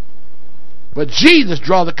 But Jesus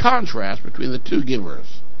draw the contrast between the two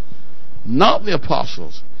givers, not the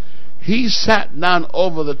apostles. He sat down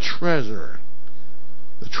over the treasurer.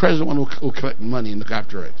 The treasurer, one who collect money and look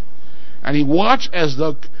after it. And he watched as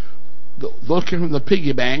those came from the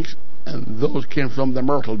piggy banks and those came from the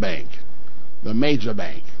Myrtle Bank, the major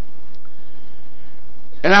bank.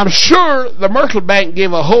 And I'm sure the Myrtle Bank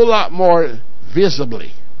gave a whole lot more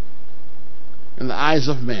visibly in the eyes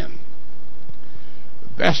of men.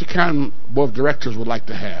 That's the kind of board of directors would like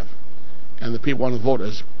to have. And the people want to vote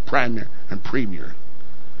as primary and premier.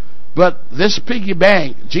 But this piggy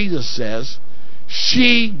bank, Jesus says,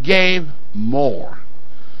 she gave more.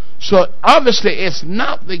 So obviously it's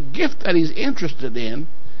not the gift that he's interested in,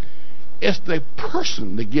 it's the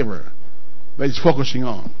person, the giver, that he's focusing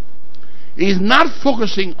on. He's not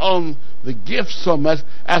focusing on the gift so much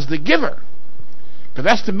as the giver. Because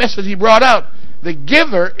that's the message he brought out. The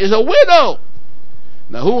giver is a widow.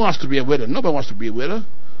 Now who wants to be a widow? Nobody wants to be a widow.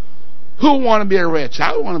 Who want to be a rich?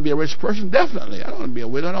 I want to be a rich person, definitely. I don't want to be a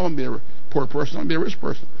widow. I don't want to be a poor person. I want to be a rich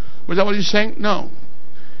person. Was that what he's saying? No.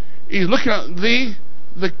 He's looking at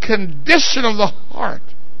the condition of the heart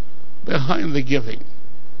behind the giving.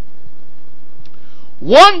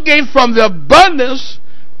 One gave from the abundance,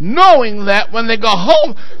 knowing that when they go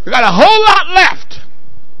home, they got a whole lot left.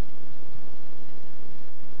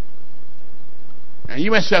 And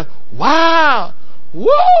you may say, wow,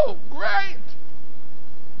 whoa, great.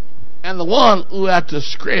 And the one who had to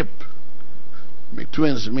scrape, make two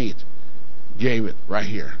ends meet, gave it right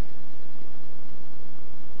here.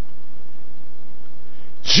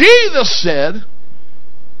 Jesus said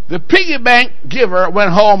the piggy bank giver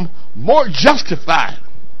went home more justified.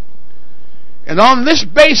 And on this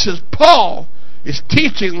basis, Paul is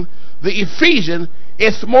teaching the Ephesians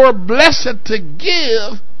it's more blessed to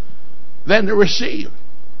give than to receive.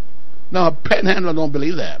 Now, a panhandler don't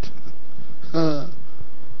believe that.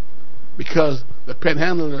 Because the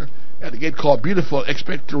panhandler at the gate called Beautiful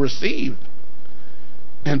expect to receive.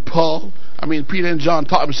 And Peter and John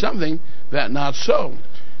taught him something that not so.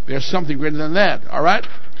 There's something greater than that. All right?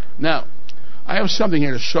 Now, I have something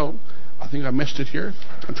here to show. I think I missed it here.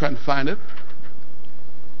 I'm trying to find it.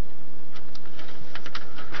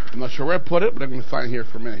 I'm not sure where I put it, but I'm going to find it here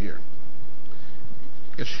for a minute here.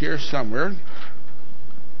 It's here somewhere.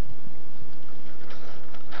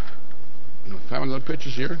 I'm going to find my little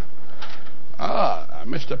pictures here. I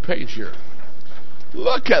missed a page here.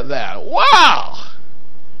 Look at that. Wow!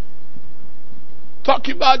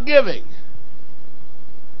 Talking about giving.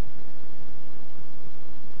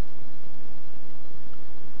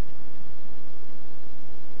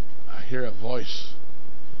 I hear a voice.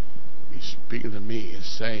 He's speaking to me. He's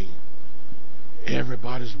saying,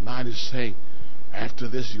 everybody's mind is saying, after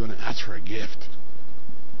this you're going to ask for a gift.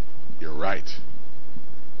 You're right.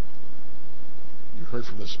 You heard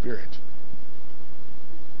from the Spirit.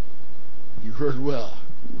 You heard well.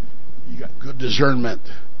 You got good discernment.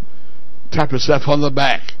 Tap yourself on the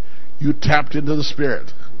back. You tapped into the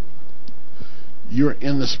Spirit. You're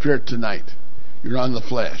in the Spirit tonight. You're not in the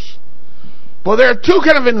flesh. But there are two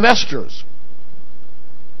kind of investors.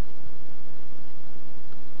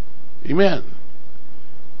 Amen.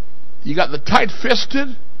 You got the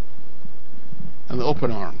tight-fisted and the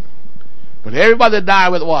open arm. But everybody die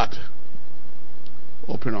with what?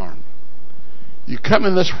 Open arm. You come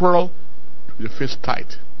in this world with your fist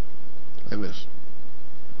tight. Like this.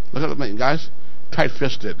 Look at it, guys.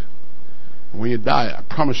 Tight-fisted. And when you die, I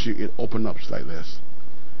promise you, it opens up like this.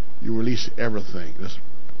 You release everything. This.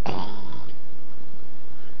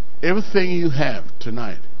 Everything you have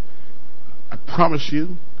tonight, I promise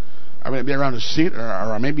you, I may be around to see it, or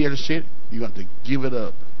I may be able to see it, you're going to give it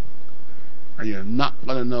up. Or you're not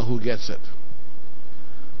going to know who gets it.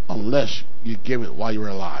 Unless you give it while you're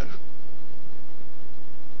alive.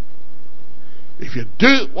 If you do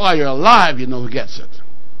it while you're alive, you know who gets it.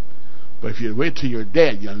 But if you wait till you're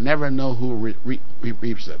dead, you'll never know who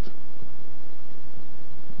reaps it.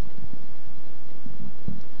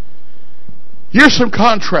 Here's some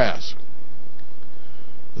contrast.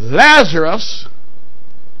 Lazarus,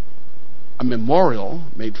 a memorial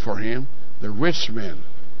made for him. The rich man,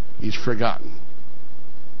 he's forgotten.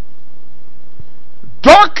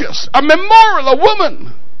 Dorcas, a memorial, a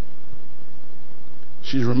woman.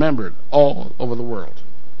 She's remembered all over the world.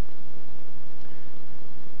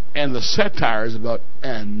 And the satire is about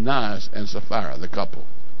Ananias and Sapphira, the couple.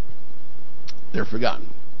 They're forgotten.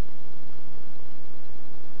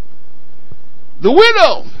 The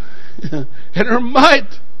widow and her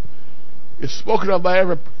mite is spoken of by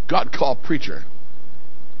every God-called preacher.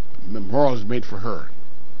 Memorial is made for her.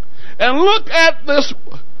 And look at this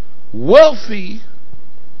wealthy,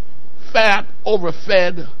 fat,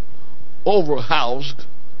 overfed, overhoused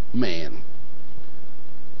man.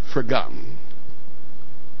 Forgotten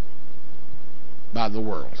by the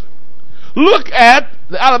world. Look at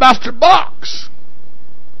the alabaster box.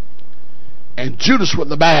 And Judas with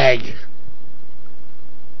the bag.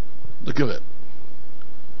 Look at it.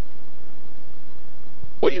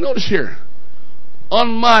 What do you notice here? On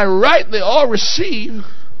my right, they all receive.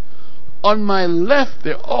 On my left,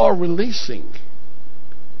 they're all releasing.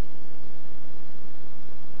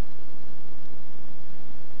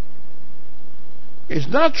 It's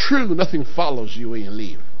not true nothing follows you when you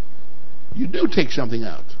leave. You do take something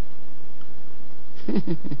out.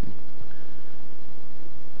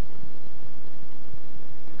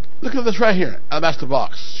 Look at this right here. Alabaster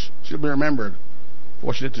box. She'll be remembered for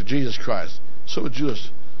what she did to Jesus Christ. So would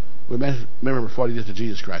Judas. We remember before he did to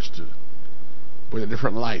Jesus Christ too. With a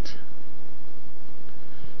different light.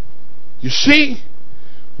 You see,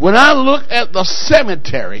 when I look at the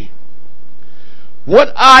cemetery,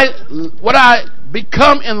 what I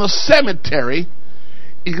become in the cemetery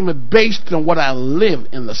is going to be based on what I live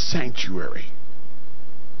in the sanctuary.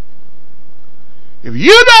 If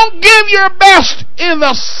you don't give your best in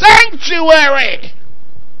the sanctuary,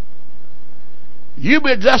 you'll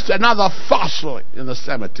be just another fossil in the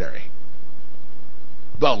cemetery.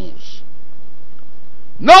 Bones.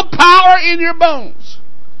 No power in your bones.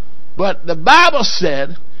 But the Bible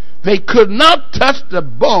said they could not touch the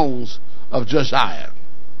bones of Josiah.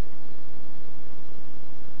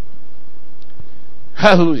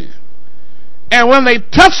 Hallelujah. And when they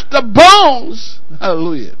touched the bones,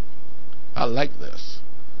 hallelujah, I like this,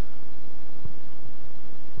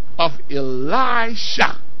 of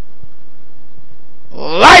Elisha,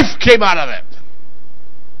 life came out of it.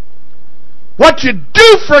 What you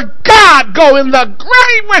do for God, go in the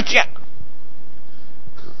grave with you.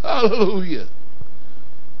 Hallelujah.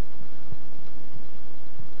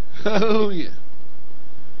 Hallelujah.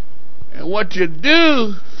 And what you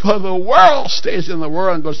do for the world stays in the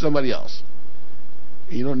world and goes to somebody else.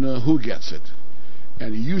 You don't know who gets it.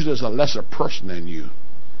 And usually it's a lesser person than you.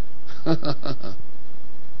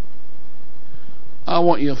 I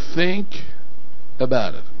want you to think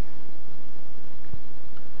about it.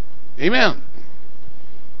 Amen.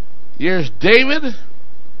 Here's David, and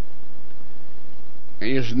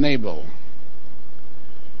here's Nabal.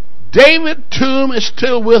 David's tomb is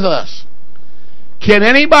still with us. Can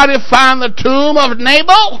anybody find the tomb of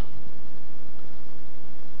Nabal?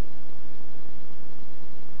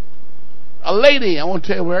 A lady, I won't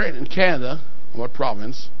tell you where, in Canada, what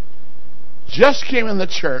province, just came in the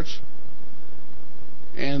church,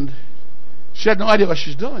 and she had no idea what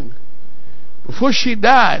she's doing. Before she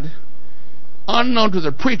died, unknown to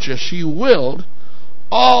the preacher, she willed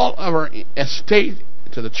all of her estate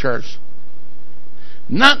to the church,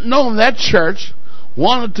 not knowing that church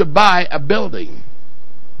wanted to buy a building.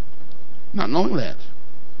 Not knowing that.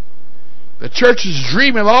 The church is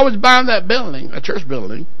dreaming of always buying that building, a church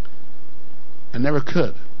building, and never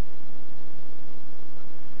could.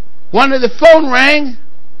 One day the phone rang,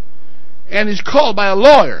 and he's called by a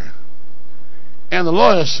lawyer. And the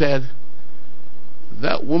lawyer said,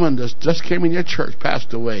 that woman that just came in your church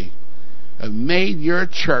passed away, have made your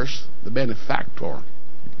church the benefactor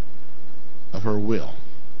of her will.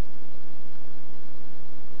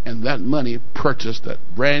 And that money purchased that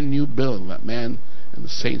brand new building that man and the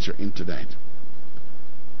saints are in tonight.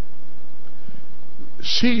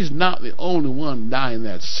 She's not the only one dying in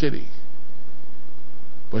that city,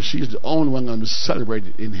 but she's the only one going to be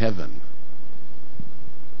celebrated in heaven.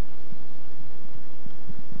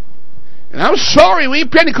 And I'm sorry, we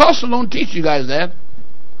Pentecostals don't teach you guys that.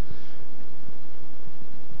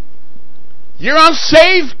 You're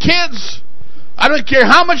unsaved kids. I don't care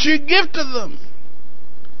how much you give to them.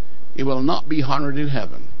 It will not be honored in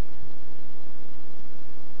heaven.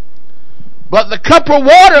 But the cup of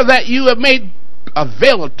water that you have made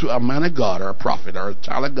available to a man of God or a prophet or a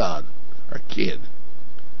child of God or a kid,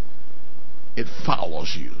 it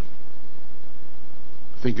follows you.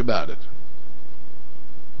 Think about it.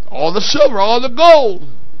 All the silver, all the gold,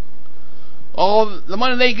 all the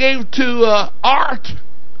money they gave to art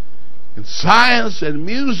and science and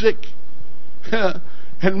music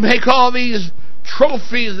and make all these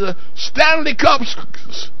trophies, Stanley Cups,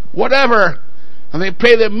 whatever, and they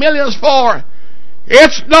pay them millions for.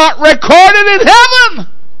 It's not recorded in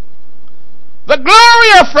heaven. The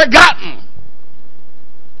glory are forgotten.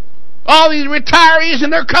 All these retirees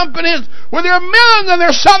and their companies with their millions and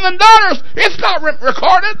their sons and daughters, it's not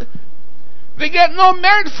recorded. They get no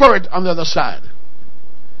merit for it on the other side.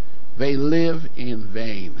 They live in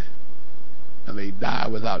vain and they die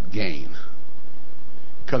without gain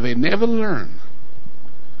because they never learn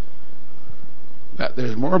that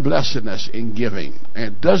there's more blessedness in giving,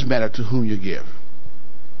 and it does matter to whom you give.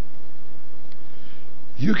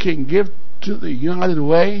 You can give to the United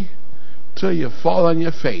Way till you fall on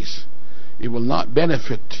your face. It will not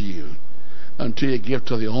benefit to you until you give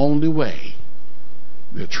to the only way,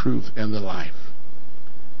 the truth, and the life.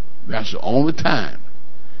 That's the only time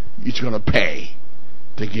you're going to pay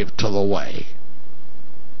to give to the way.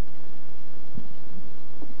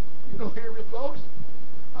 You don't hear me, folks?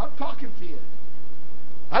 I'm talking to you.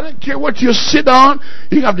 I don't care what you sit on.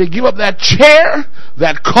 You have to give up that chair,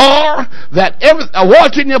 that car, a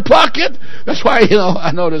watch in your pocket. That's why,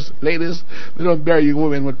 I notice ladies, they don't bury you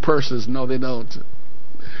women with purses. No, they don't.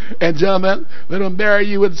 And gentlemen, they don't bury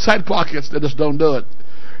you with side pockets. They just don't do it.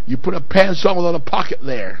 You put a pants on without a pocket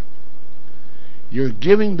there. Your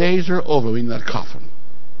giving days are over in that coffin.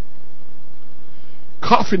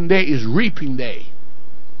 Coffin day is reaping day.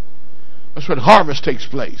 That's when harvest takes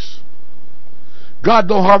place. God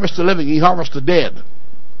don't harvest the living, He harvests the dead.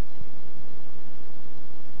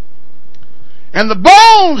 And the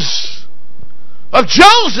bones of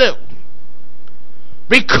Joseph,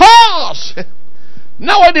 because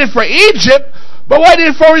not what He did for Egypt, but what He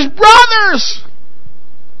did for his brothers.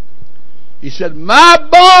 He said, my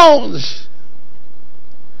bones.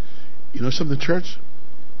 You know something, church?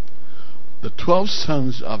 The 12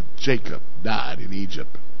 sons of Jacob died in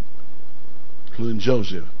Egypt, including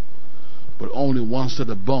Joseph, but only one set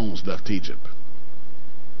of bones left Egypt.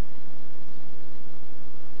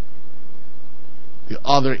 The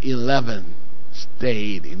other 11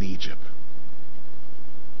 stayed in Egypt.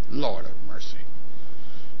 Lord of mercy.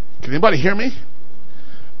 Can anybody hear me?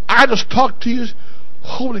 I just talked to you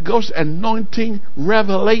Holy Ghost anointing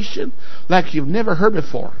revelation like you've never heard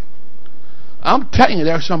before. I'm telling you,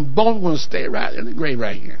 there's some bones going to stay right in the grave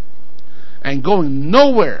right here and going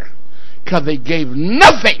nowhere because they gave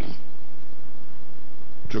nothing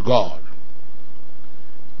to God.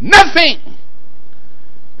 Nothing.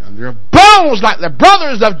 And their bones, like the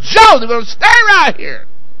brothers of Joseph, are going to stay right here.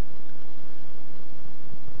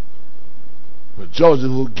 But Joseph,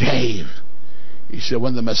 who gave, he said,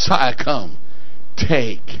 when the Messiah comes,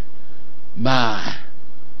 take my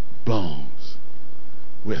bones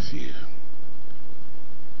with you.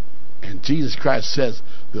 And Jesus Christ says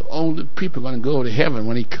the only people going to go to heaven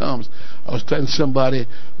when he comes. I was telling somebody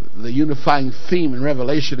the unifying theme in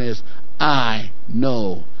Revelation is, I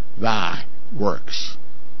know thy works.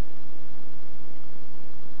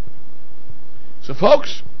 So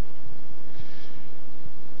folks,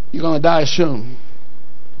 you're going to die soon.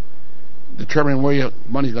 Determine where your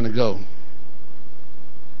money's going to go.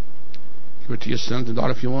 Give it to your sons and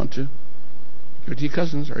daughters if you want to. Give it to your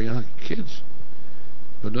cousins or your kids.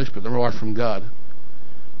 But don't expect the reward from God.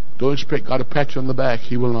 Don't expect God to pat you on the back.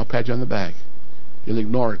 He will not pat you on the back. He'll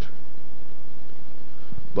ignore it.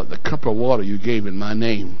 But the cup of water you gave in my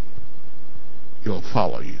name, he'll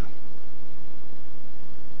follow you.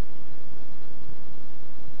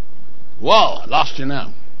 Whoa, I lost you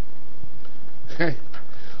now.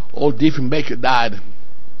 Old Diefenbaker died.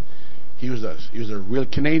 He was a real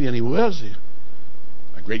Canadian. He was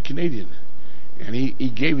a great Canadian. And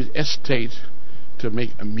he gave his estate to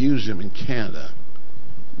make a museum in Canada.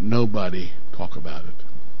 Nobody talk about it.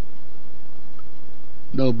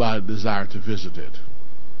 Nobody desired to visit it.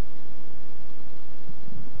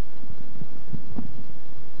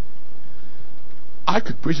 I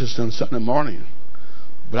could preach this on Sunday morning,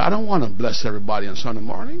 but I don't want to bless everybody on Sunday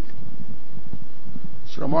morning.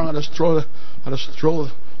 Sunday morning, I just throw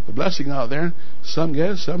the blessing out there. Some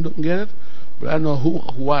get it, some don't get it. But I know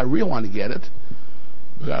who I really want to get it.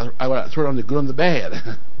 But I throw it on the good and the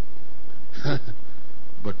bad.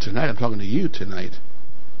 But tonight, I'm talking to you tonight.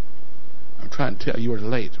 I'm trying to tell you, you were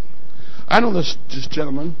late. I know this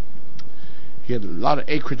gentleman. He had a lot of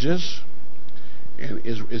acreages, and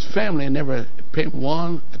his family never paid him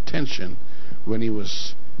one attention when he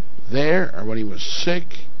was there or when he was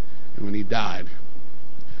sick and when he died.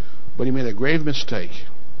 But he made a grave mistake.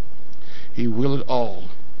 He willed it all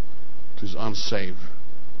to his unsaved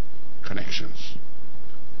connections.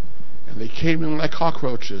 And they came in like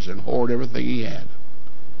cockroaches and hoarded everything he had.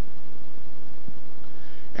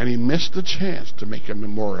 And he missed the chance to make a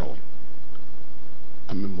memorial.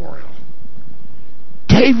 A memorial.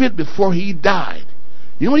 David, before he died,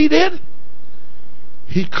 you know what he did?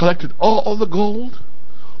 He collected all the gold,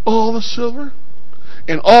 all the silver,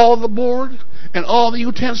 and all the board, and all the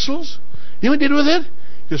utensils. You know what he did with it?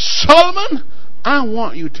 He said, Solomon, I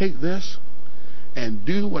want you to take this and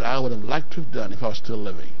do what I would have liked to have done if I was still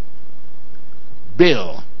living.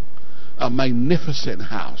 Build a magnificent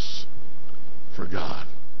house for God.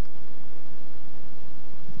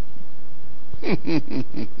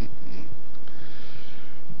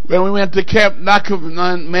 When we went to Camp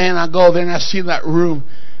Nakaman, man, I go there and I see that room.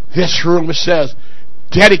 This room, it says,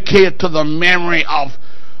 dedicated to the memory of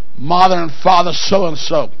mother and father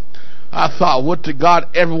so-and-so. I thought, would to God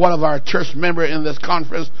every one of our church members in this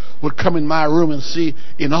conference would come in my room and see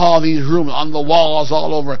in all these rooms, on the walls,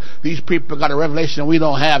 all over, these people got a revelation we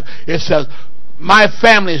don't have. It says, my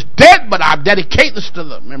family is dead, but I dedicate this to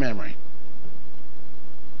the memory.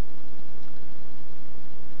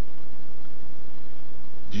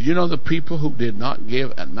 Did you know the people who did not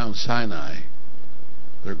give at Mount Sinai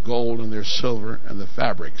their gold and their silver and the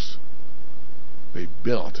fabrics? They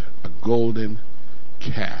built a golden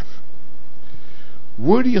calf.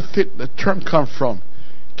 Where do you think the term comes from?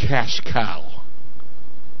 Cash cow.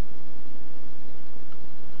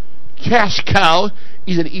 Cash cow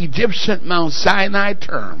is an Egyptian Mount Sinai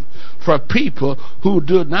term for people who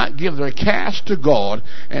did not give their cash to God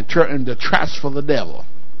and turn into trash for the devil.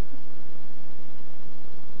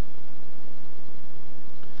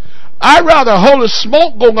 I'd rather hold a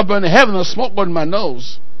smoke going up in heaven than smoke going in my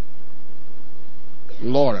nose.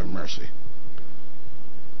 Lord have mercy.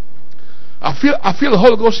 I feel the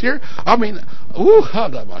Holy Ghost here. I mean,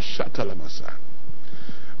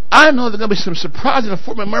 I know there's going to be some surprise in the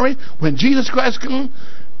form of memory when Jesus Christ comes.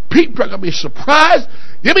 people are going to be surprised.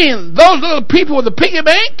 You mean those little people with the piggy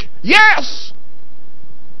bank? Yes.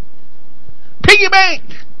 Piggy bank.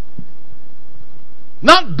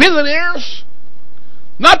 Not billionaires.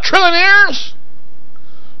 Not trillionaires.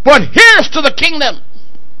 But here's to the kingdom.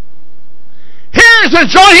 Here's the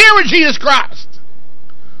joy here with Jesus Christ.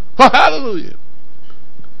 Oh, hallelujah.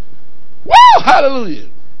 Woo, hallelujah.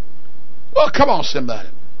 Well, come on, somebody.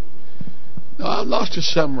 No, I lost it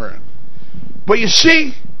somewhere. But you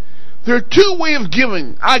see, there are two ways of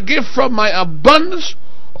giving. I give from my abundance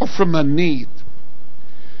or from my need.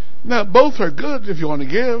 Now, both are good if you want to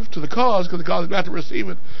give to the cause, because the cause is glad to receive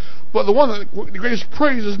it. But the one that the greatest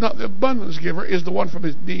praise is not the abundance giver, is the one from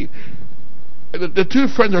his need. The two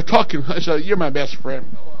friends are talking. I said, "You're my best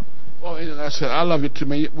friend." Oh, and I said, "I love you too,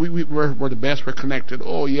 man. We're the best. We're connected."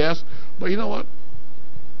 Oh, yes. But you know what?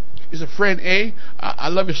 He's a friend A. I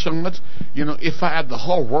love you so much. You know, if I had the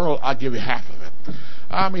whole world, I'd give you half of it.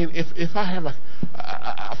 I mean, if I have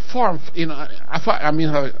a farm, you know, if I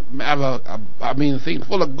have a thing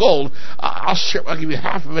full of gold, I'll share. I'll give you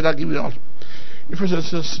half of it. I'll give you all. The person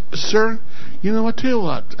says, "Sir, you know what? Tell you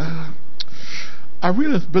what. I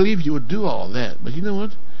really believe you would do all that, but you know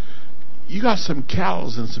what? You got some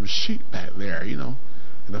cows and some sheep back there, you know,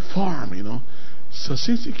 in the farm, you know. So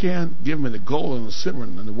since you can't give me the gold and the silver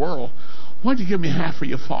in the world, why don't you give me half of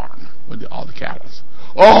your farm with all the cows?"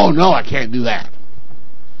 "Oh, no, I can't do that."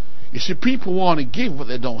 You see, people want to give what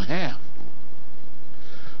they don't have.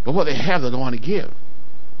 But what they have, they don't want to give.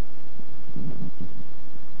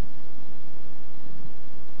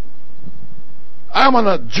 I'm on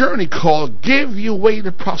a journey called Give Your Way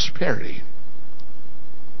to Prosperity.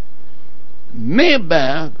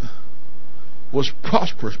 Naboth was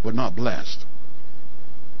prosperous but not blessed.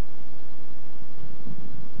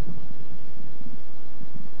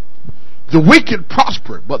 The wicked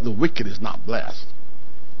prosper, but the wicked is not blessed.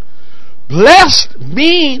 Blessed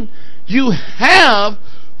means you have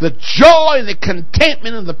the joy and the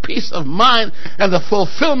contentment and the peace of mind and the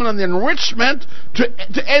fulfillment and the enrichment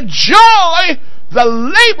to enjoy the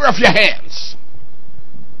labor of your hands.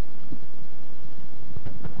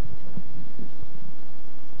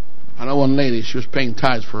 I know one lady, she was paying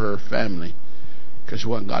tithes for her family because she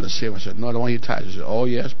wanted God to save her. I said, "No, I don't want your tithes." She said, "Oh,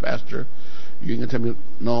 yes, Pastor. You can tell me,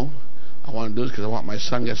 no, I want to do this because I want my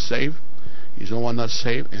son to get saved. He's the one not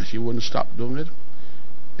saved." And she wouldn't stop doing it.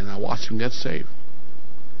 And I watched him get saved.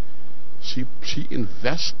 She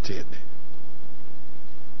invested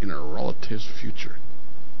in her relative's future.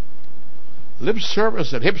 Lip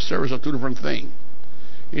service and hip service are two different things.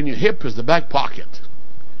 In your hip is the back pocket.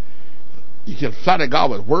 You can flatter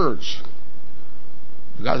God with words.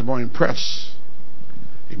 God's more impressed.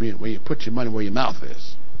 I mean, when you put your money where your mouth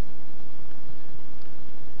is.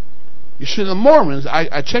 You see, the Mormons,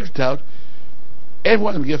 I checked it out,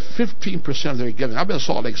 everyone will give 15% of their giving. I've been in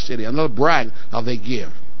Salt Lake City, and they'll brag how they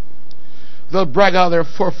give. They'll brag how their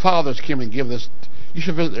forefathers came and give this. You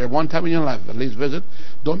should visit there one time in your life, at least visit.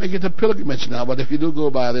 Don't make it a pilgrimage now, but if you do go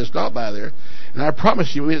by there, stop by there. And I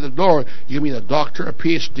promise you, at the door, you meet a doctor, a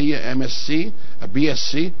PhD, a MSc, a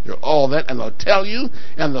BSc, they're all that, and they'll tell you,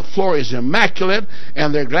 and the floor is immaculate,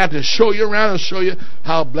 and they're glad to show you around and show you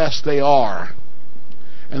how blessed they are.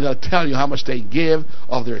 And they'll tell you how much they give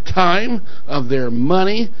of their time, of their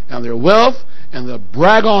money, and their wealth, and they'll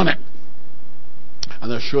brag on it. And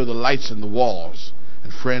they'll show you the lights in the walls.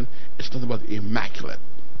 And friend, it's nothing but the immaculate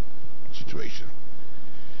situation.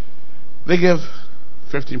 They give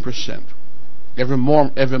 15%. Every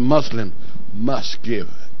Muslim must give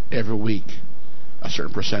every week a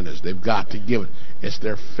certain percentage. They've got to give it. It's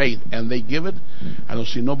their faith, and they give it. I don't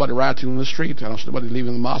see nobody rioting in the street. I don't see nobody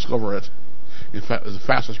leaving the mosque over it. In fact, it's the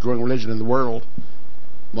fastest growing religion in the world,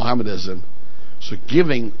 Mohammedanism. So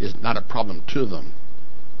giving is not a problem to them.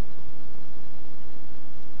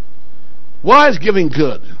 Why is giving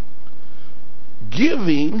good?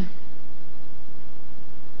 Giving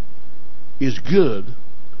is good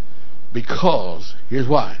because, here's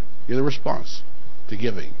why. Here's the response to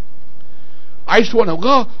giving. I used to wonder,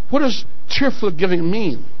 well, what does cheerful giving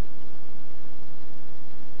mean?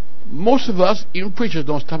 Most of us, even preachers,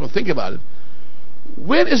 don't stop and think about it.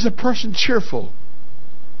 When is a person cheerful?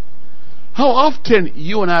 How often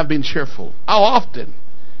you and I have been cheerful? How often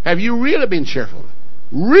have you really been cheerful?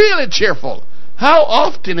 Really cheerful? How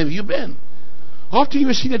often have you been? Often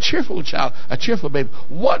you've seen a cheerful child, a cheerful baby.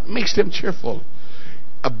 What makes them cheerful?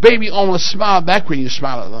 A baby almost smiles back when you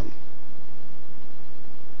smile at them.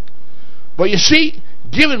 But you see,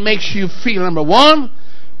 giving makes you feel, number one,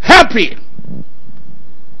 happy.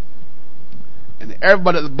 And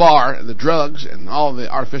everybody at the bar and the drugs and all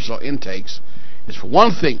the artificial intakes is for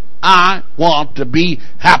one thing, I want to be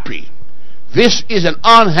happy. This is an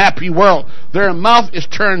unhappy world. Their mouth is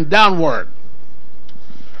turned downward.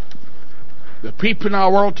 The people in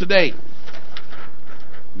our world today,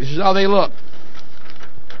 this is how they look.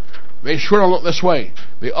 They sure don't look this way.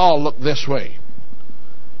 They all look this way.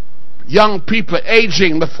 Young people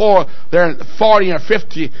aging before they're 40 or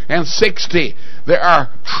 50 and 60, they are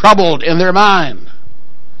troubled in their mind.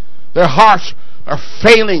 Their hearts are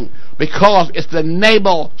failing because it's the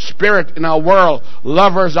Nabal spirit in our world,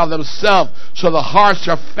 lovers of themselves, so the hearts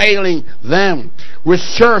are failing them.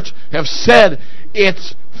 Research have said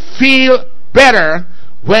it's feel better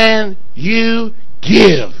when you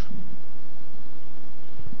give.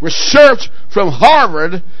 Research from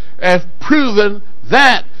Harvard has proven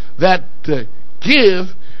that to give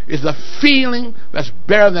is a feeling that's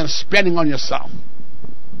better than spending on yourself.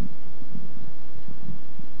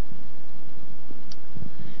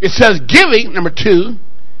 It says giving, number 2,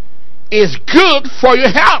 is good for your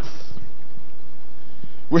health.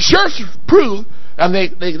 Research prove, and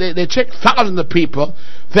they check thousands of people,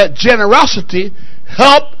 that generosity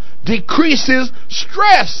helps decreases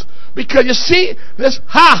stress. Because you see, this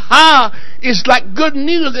ha-ha is like good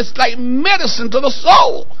news. It's like medicine to the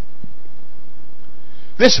soul.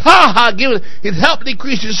 This ha-ha it helps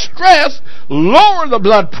decrease your stress, lower the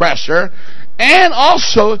blood pressure, and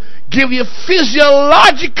also give you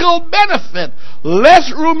physiological benefit.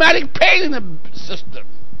 Less rheumatic pain in the system.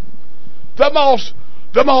 The most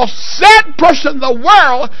sad person in the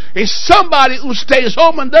world is somebody who stays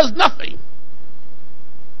home and does nothing.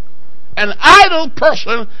 An idle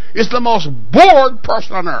person is the most bored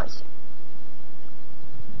person on earth.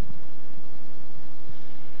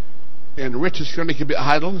 And the rich is going to make you be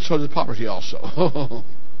idle, and so does poverty also.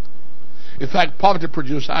 In fact, poverty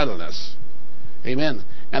produces idleness. Amen.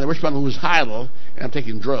 And the rich man who is idle and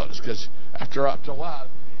taking drugs, because after a while,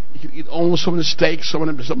 he can eat almost some of the steaks, some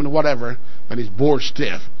of the whatever, and he's bored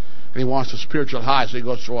stiff, and he wants a spiritual high, so he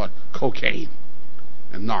goes to what? Cocaine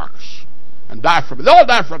and narcs, and die from it. They all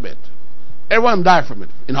die from it. Everyone died from it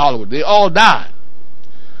in Hollywood. They all died.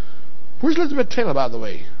 Where's Elizabeth Taylor, by the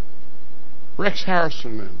way? Rex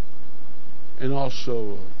Harrison and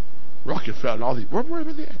also Rockefeller and all these. Where were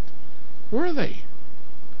they at? Where are they?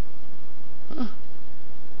 Huh?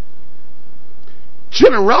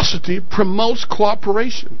 Generosity promotes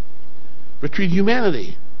cooperation between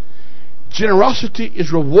humanity. Generosity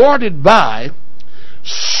is rewarded by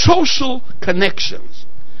social connections,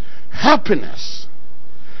 happiness,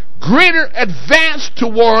 greater advance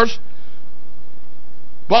towards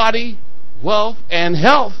body, wealth, and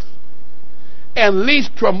health, and leads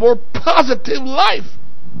to a more positive life.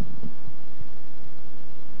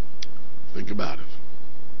 Think about it.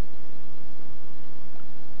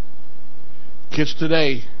 Kids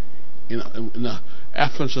today in the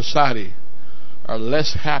affluent society are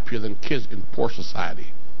less happier than kids in poor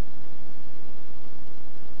society.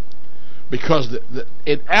 Because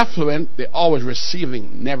in affluent, they're always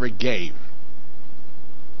receiving, never gave.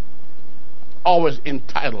 Always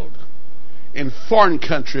entitled. In foreign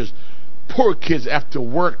countries, poor kids have to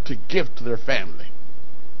work to give to their family.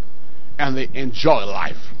 And they enjoy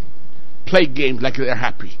life. Play games like they're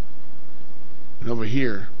happy. And over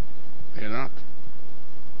here, they're not.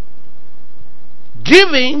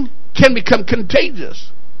 Giving can become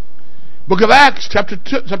contagious. Book of Acts, chapter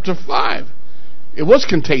 5. It was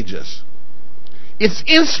contagious. It's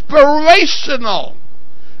inspirational.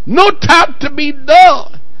 No time to be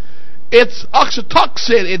dull. It's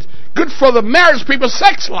oxytocin. It's good for the marriage people's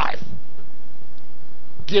sex life.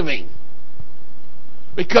 Giving.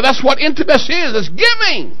 Because that's what intimacy is. It's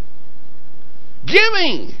giving.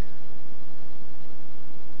 Giving.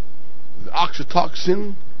 The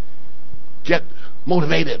oxytocin get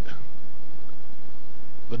motivated.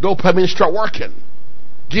 The dopamine start working.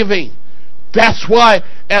 Giving. That's why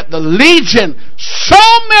at the Legion, so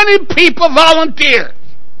many people volunteer.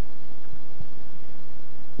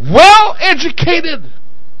 Well educated.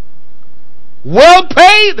 Well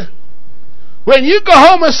paid. When you go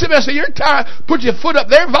home and sit and say, you're tired, put your foot up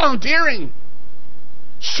there volunteering.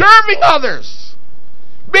 Serving others.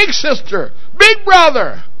 Big sister. Big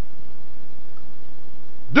brother.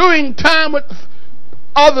 Doing time with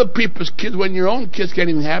other people's kids when your own kids can't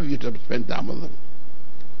even have you to spend time with them.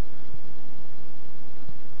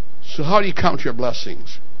 So how do you count your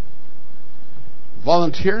blessings?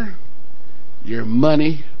 Volunteer your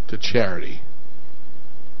money to charity.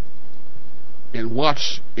 And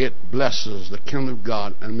watch it blesses the kingdom of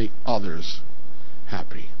God and make others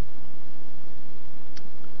happy.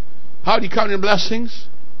 How do you count your blessings?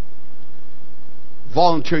 volunteer your time to a worthy, positive cause. And watch it blesses the kingdom of God and make others happy. How do you count your blessings? Volunteer your time to a worthy, positive cause. And watch it blesses the kingdom of God and make others happy. How do you count your blessings?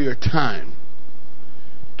 Volunteer your time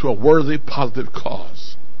to a worthy, positive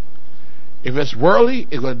cause. If it's worldly,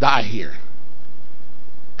 it's going to die here.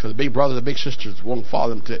 Because the big brothers and big sisters won't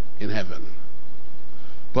follow them in heaven.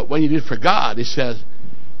 But when you did for God, it says,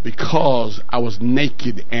 because I was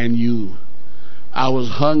naked and you, I was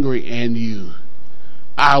hungry and you,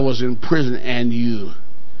 I was in prison and you,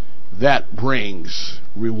 that brings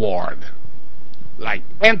reward. Like,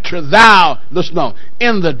 enter thou, listen on,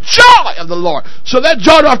 in the joy of the Lord. So that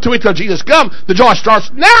joy don't have to wait till Jesus comes. The joy starts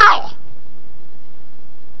now.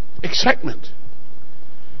 Excitement.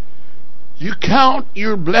 You count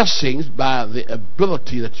your blessings by the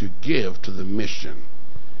ability that you give to the mission.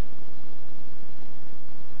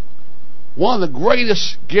 One of the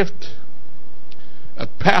greatest gifts a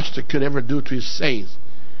pastor could ever do to his saints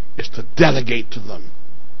is to delegate to them.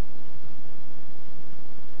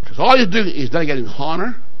 Because all he's doing is delegating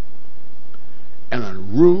honor and a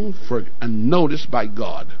room for a notice by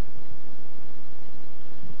God.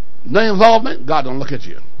 No involvement, God don't look at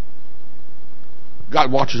you. God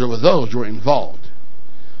watches over those who are involved.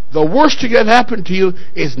 The worst thing that happened to you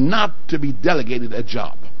is not to be delegated a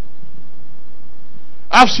job.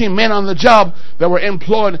 I've seen men on the job that were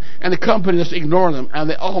employed and the company just ignored them, and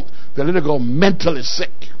they literally go mentally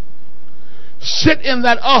sick. Sit in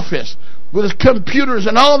that office with computers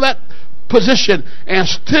and all that position and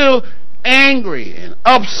still angry and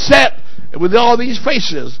upset with all these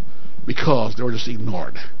faces because they were just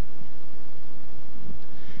ignored.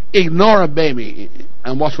 Ignore a baby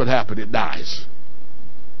and watch what happens. It dies.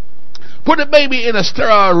 Put a baby in a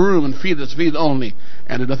sterile room and feed it only,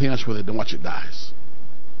 and do nothing else with it, and watch it dies.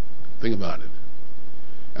 Think about it.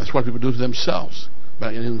 That's what people do to themselves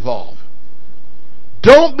by getting involved.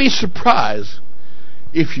 Don't be surprised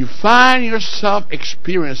if you find yourself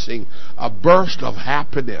experiencing a burst of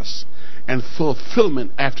happiness and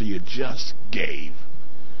fulfillment after you just gave.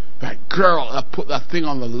 That girl put that thing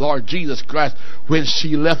on the Lord Jesus Christ when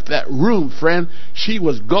she left that room, friend. She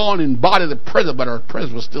was gone in body to prison, but her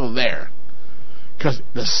presence was still there. Because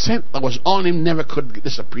the scent that was on him never could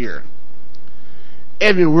disappear.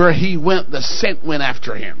 Everywhere he went, the scent went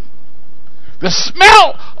after him. The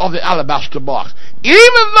smell of the alabaster box,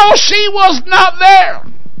 even though she was not there.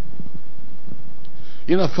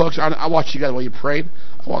 You know, folks, I watched you guys while you prayed.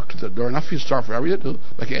 I walked to the door, and I feel sorry for you. I really do.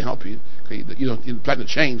 I can't help you. You know, you're planning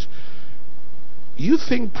to change. You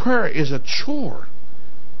think prayer is a chore.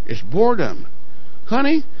 It's boredom.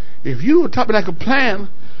 Honey, if you don't tabernacle plan,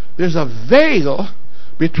 there's a veil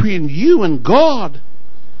between you and God.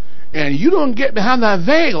 And you don't get behind that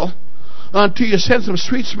veil until you send some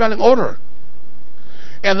sweet-smelling odor.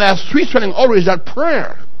 And that sweet-smelling odor is that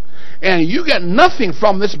prayer. And you get nothing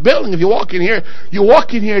from this building if you walk in here. You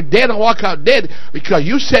walk in here dead and walk out dead because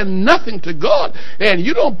you send nothing to God. And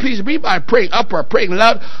you don't please me by praying up or praying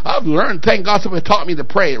loud. I've learned, thank God somebody taught me to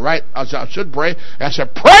pray, right? I should pray. And I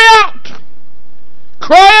said, pray out!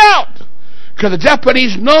 Cry out! Because the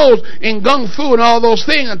Japanese knows in Kung Fu and all those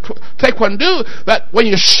things and Taekwondo that when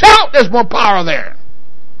you shout, there's more power there.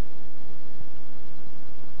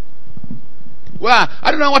 Well, I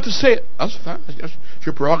don't know what to say. That's fine. That's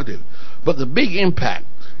your prerogative. But the big impact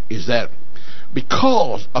is that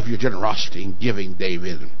because of your generosity in giving,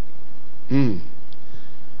 David,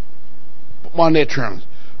 monetary terms,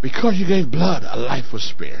 because you gave blood, a life was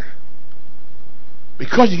spared.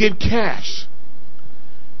 Because you gave cash,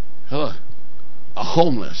 a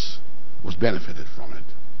homeless was benefited from it.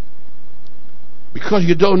 Because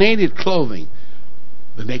you donated clothing,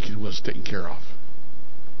 the naked was taken care of.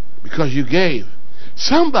 Because you gave,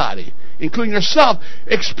 somebody, including yourself,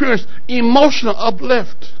 experienced emotional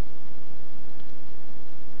uplift.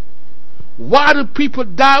 Why do people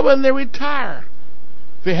die when they retire?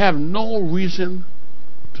 They have no reason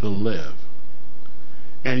to live.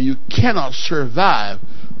 And you cannot survive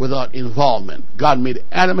without involvement. God made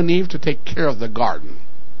Adam and Eve to take care of the garden.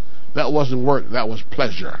 That wasn't work, that was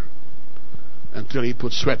pleasure. Until he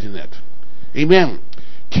put sweat in it. Amen.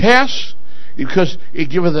 Cash, because it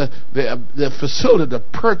gives the facility to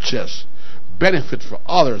purchase benefit for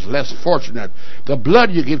others less fortunate. The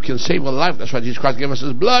blood you give can save a life. That's why Jesus Christ gave us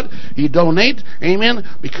his blood. He donate, amen,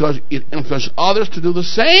 because it influences others to do the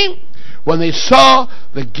same. When they saw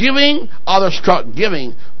the giving, others start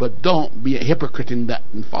giving, but don't be a hypocrite in that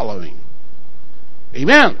and following.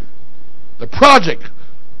 Amen. The project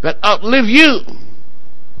that outlive you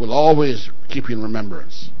will always keep you in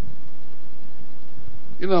remembrance.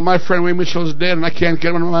 You know, my friend Wayne Mitchell is dead and I can't get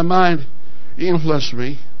him out of my mind. He influenced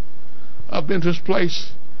me. I've been to his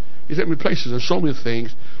place. He took me places and showed me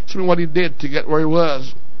things. Showed me what he did to get where he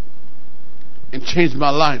was. And changed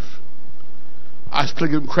my life. I still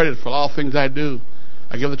give him credit for all things I do.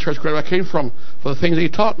 I give the church credit where I came from for the things they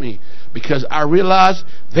taught me, because I realized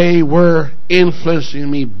they were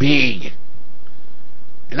influencing me big.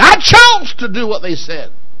 And I chose to do what they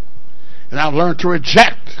said. And I've learned to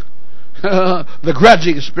reject the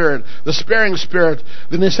grudging spirit, the sparing spirit,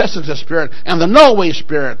 the necessitous spirit, and the no-way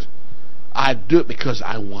spirit. I do it because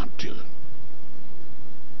I want to.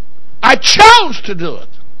 I chose to do it.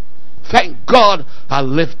 Thank God I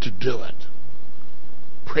lived to do it.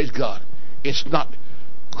 Praise God. It's not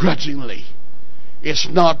grudgingly. It's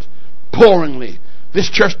not boringly. This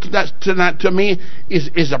church tonight to me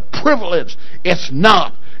is a privilege. It's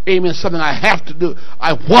not, amen, something I have to do.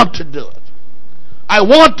 I want to do it. I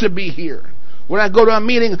want to be here. When I go to a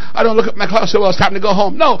meeting, I don't look at my clock and say, well, it's time to go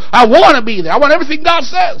home. No, I want to be there. I want everything God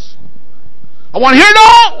says. I want to hear it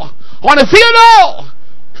all. I want to feel it all.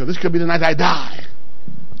 So this could be the night I die.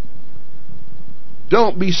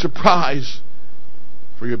 Don't be surprised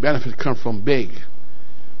for your benefit to come from big.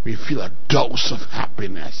 We feel a dose of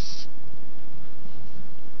happiness.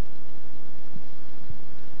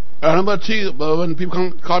 I'm going to tell you, when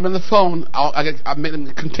people call me on the phone, I make them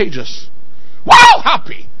contagious. Wow,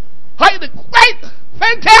 happy! Great!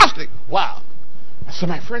 Fantastic! Wow. That's what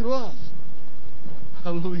my friend was.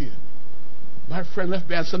 Hallelujah. My friend left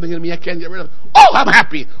behind something in me I can't get rid of. Oh, I'm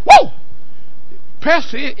happy! Whoa!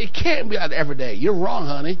 Pastor, it can't be that every day. You're wrong,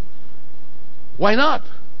 honey. Why not?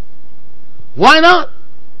 Why not?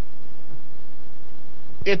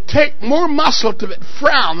 It takes more muscle to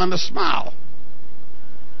frown than to smile.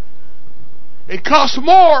 It costs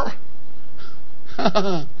more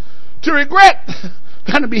to regret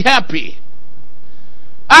than to be happy.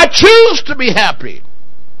 I choose to be happy.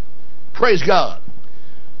 Praise God.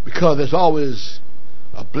 Because there's always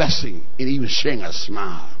a blessing in even sharing a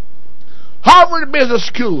smile. Harvard Business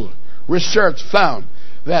School research found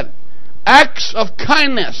that acts of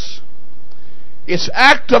kindness, it's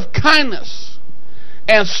act of kindness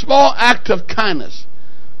and small act of kindness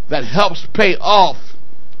that helps pay off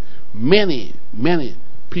many, many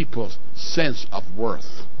people's sense of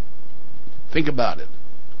worth. Think about it.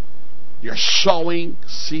 You're sowing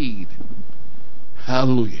seed.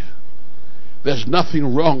 Hallelujah. There's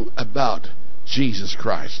nothing wrong about Jesus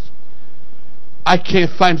Christ. I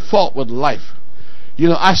can't find fault with life. You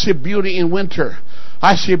know, I see beauty in winter.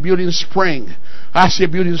 I see beauty in spring. I see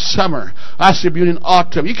beauty in summer. I see beauty in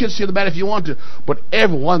autumn. You can see the bad if you want to, but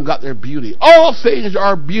everyone got their beauty. All things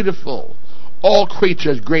are beautiful. All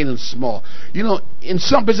creatures, great and small. You know, in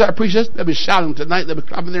some places I preach this, they'll be shouting tonight, they'll be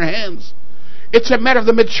clapping their hands. It's a matter of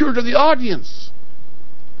the maturity of the audience.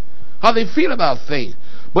 How they feel about things.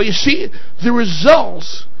 But you see, the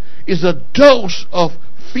results is a dose of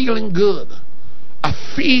feeling good. I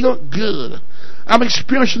feel good. I'm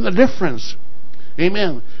experiencing the difference.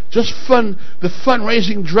 Amen. Just fun, the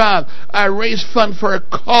fundraising drive. I raised fund for a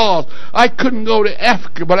cause. I couldn't go to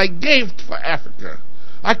Africa, but I gave for Africa.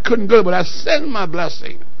 I couldn't go, but I sent my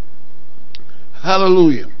blessing.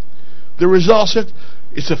 Hallelujah. The result is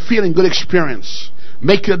it's a feeling good experience.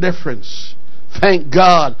 Make a difference. Thank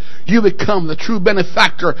God you become the true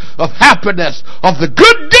benefactor of happiness, of the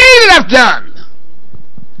good deed that I've done.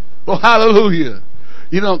 Well, hallelujah.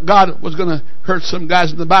 You know, God was going to hurt some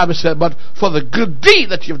guys in the Bible, said, but for the good deed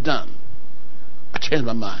that you've done, I changed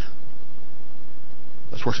my mind.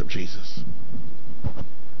 Let's worship Jesus.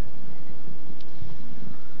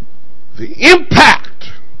 The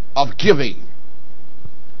impact of giving,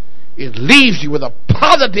 it leaves you with a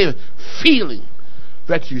positive feeling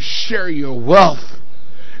that you share your wealth.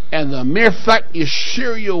 And the mere fact you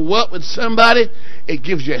share your wealth with somebody, it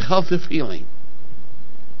gives you a healthy feeling.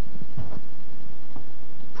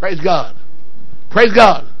 Praise God. Praise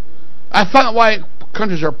God. I found out why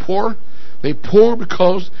countries are poor. They're poor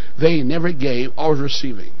because they never gave, always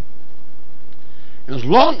receiving. And as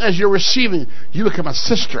long as you're receiving, you become a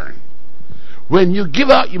cistern. When you give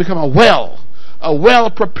out, you become a well. A well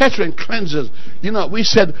perpetuates and cleanses. You know, we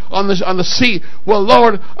said on the sea, well,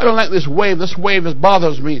 Lord, I don't like this wave. This wave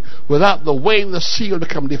bothers me. Without the wave, the sea will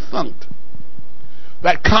become defunct.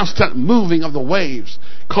 That constant moving of the waves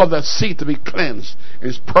cause that sea to be cleansed. And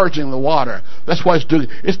it's purging the water. That's why it's doing.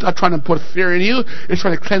 It's not trying to put fear in you. It's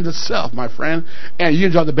trying to cleanse itself, my friend. And you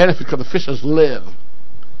enjoy the benefit because the fishes live.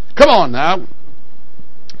 Come on now.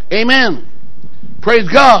 Amen. Praise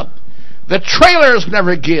God. The trailers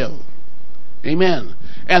never give. Amen.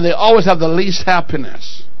 And they always have the least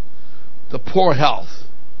happiness. The poor health.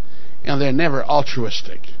 And they're never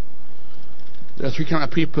altruistic. There are three kinds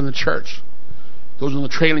of people in the church. Those on the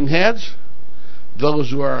trailing heads.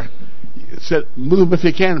 Those who are said, move if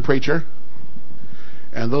you can, preacher.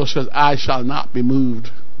 And those says, I shall not be moved.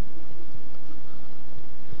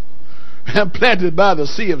 and planted by the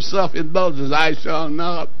sea of self-indulgence, I shall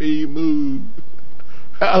not be moved.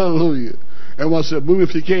 Hallelujah. And one said, move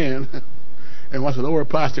if you can. And one said, Lord,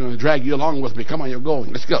 Pastor, I'm going to drag you along with me. Come on, you're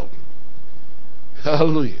going. Let's go.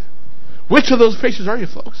 Hallelujah. Which of those faces are you,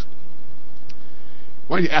 folks?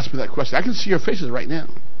 Why don't you ask me that question? I can see your faces right now.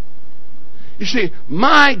 You see,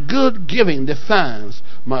 my good giving defines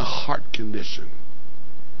my heart condition.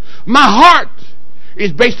 My heart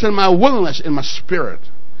is based on my willingness and my spirit.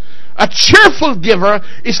 A cheerful giver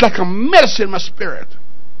is like a medicine in my spirit.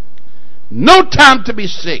 No time to be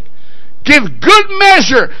sick. Give good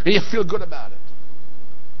measure and you feel good about it.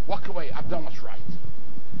 Walk away. I've done what's right.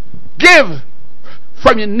 Give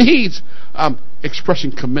from your needs.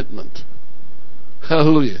 Expressing commitment.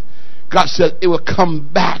 Hallelujah. God said it will come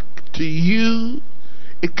back to you.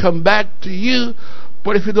 It come back to you.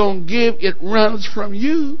 But if you don't give, it runs from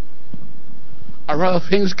you. I'd rather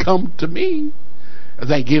things come to me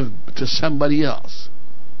than I give to somebody else.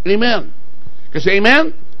 Amen. Can you say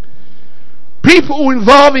amen? People who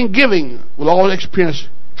involve in giving will always experience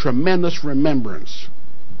tremendous remembrance.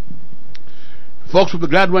 Folks will be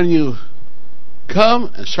glad when you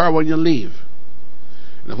come and sorry when you leave.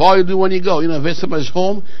 And if all you do when you go, visit somebody's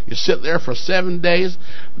home, you sit there for 7 days,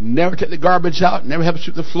 never take the garbage out, never help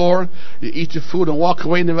sweep the floor, you eat your food and walk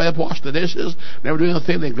away, never help wash the dishes, never do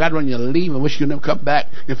anything, they're glad when you leave and wish you never come back.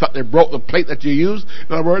 In fact, they broke the plate that you used.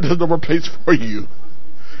 In other words, there's no more plates for you.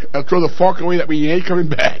 And throw the fork away, that means you ain't coming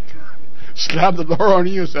back. Slam the door on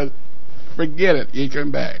you and say, forget it, you ain't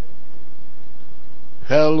coming back.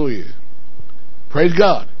 Hallelujah. Praise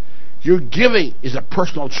God. Your giving is a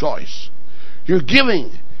personal choice. Your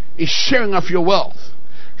giving is sharing of your wealth.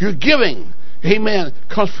 Your giving, amen,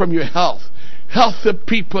 comes from your health. Healthy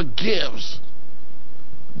people gives.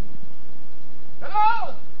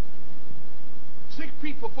 Hello? Sick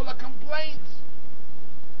people full of complaints.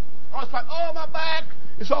 Oh, it's like, oh, my back.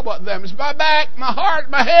 It's all about them. It's my back, my heart,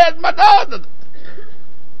 my head, my dog.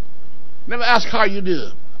 Never ask how you do.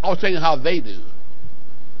 Always tell you how they do.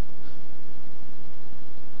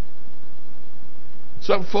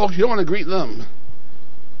 Some folks, you don't want to greet them.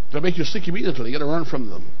 They'll make you sick immediately. You got to run from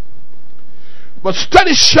them. But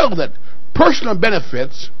studies show that personal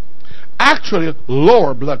benefits actually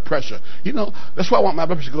lower blood pressure. That's why I want my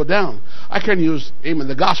blood pressure to go down. I can use, amen,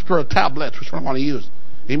 the gospel tablets, which one I want to use.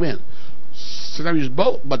 Amen. Sometimes I use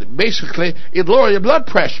both, but basically, it lowers your blood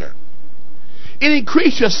pressure. It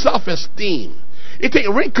increases your self-esteem. It takes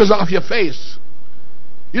wrinkles off your face.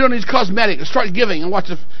 You don't need cosmetics. Start giving and watch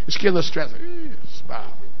the skin of stress.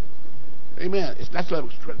 Smile. Amen. That's what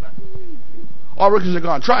all wrinkles are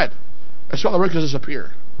gone. Try it. I saw the wrinkles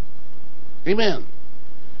disappear. Amen.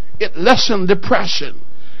 It lessens depression.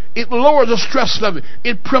 It lowers the stress level.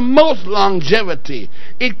 It promotes longevity.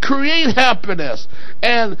 It creates happiness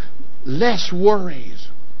and less worries.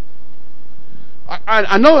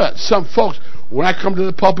 I know that some folks, when I come to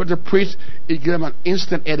the pulpit to preach, it gives them an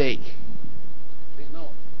instant headache. They know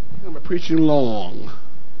I'm preaching long.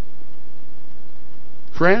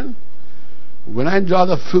 Friend, when I enjoy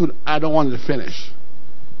the food, I don't want it to finish.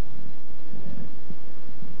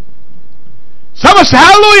 Someone say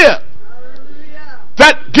hallelujah. Hallelujah.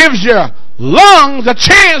 That gives your lungs a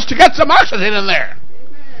chance to get some oxygen in there.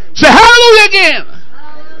 Amen. Say hallelujah again.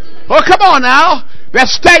 Hallelujah. Oh, come on now.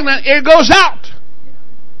 That's stagnant. It goes out.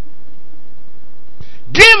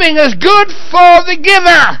 Giving is good for the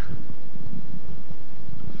giver.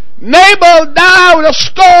 Nabal died with a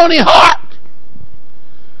stony heart.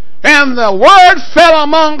 And the word fell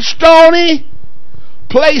among stony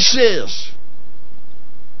places.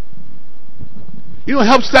 You know what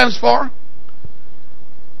HELP stands for?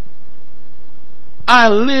 I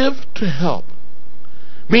live to help.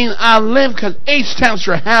 Meaning I live because H stands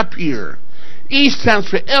for happier. E stands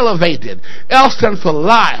for elevated. L stands for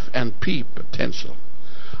life. And P, potential.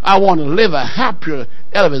 I want to live a happier,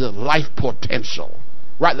 elevated life potential.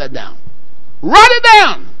 Write that down. Write it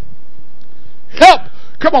down. Help.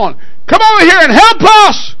 Come on. Come over here and help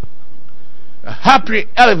us. A happier,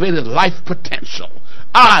 elevated life potential.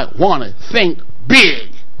 I want to think big.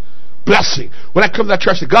 Blessing. When I come to that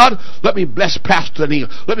church, I say, God, let me bless Pastor Neil.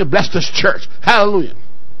 Let me bless this church. Hallelujah.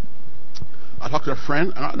 I talked to a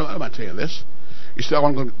friend. I'm not telling you this. He said,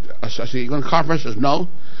 I said, you going to conference? He says, no.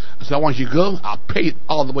 I said, I want you to go. I'll pay it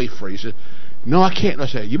all the way for you. He said, no, I can't. I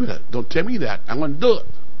said, you better don't tell me that. I'm going to do it.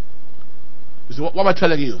 He said, what am I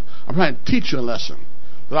telling you? I'm trying to teach you a lesson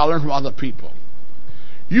that I learned from other people.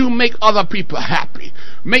 You make other people happy.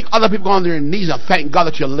 Make other people go on their knees and thank God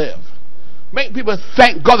that you live. Make people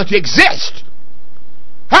thank God that you exist.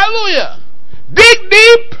 Hallelujah. Dig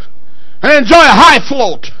deep and enjoy a high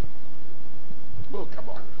float. Oh, come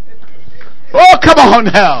on. Oh, come on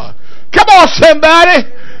now. Come on, somebody.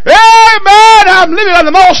 Amen. I'm living on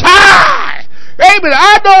the Most High. Amen.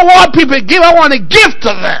 I don't want people to give. I want to give to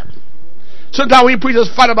them. Sometimes we preachers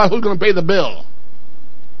fight about who's going to pay the bill.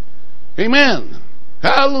 Amen.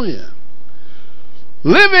 Hallelujah.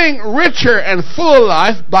 Living richer and fuller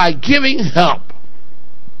life by giving help.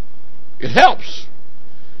 It helps.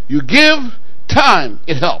 You give time,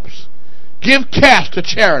 it helps. Give cash to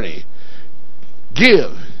charity.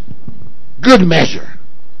 Give. Good measure.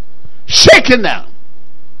 Shaken down.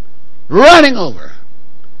 Running over.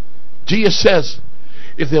 Jesus says,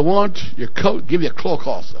 if they want your coat, give you a cloak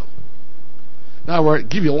also. In other words,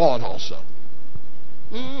 give you a wallet also.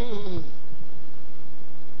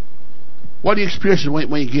 What do you experience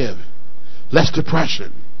when you give? Less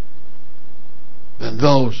depression than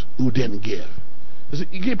those who didn't give.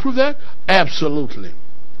 You can prove that? Absolutely.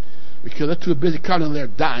 Because they're too busy counting their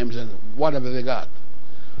dimes and whatever they got.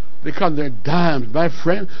 They count their dimes. My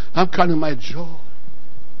friend, I'm counting my joy.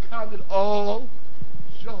 Count it all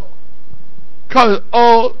joy. Count it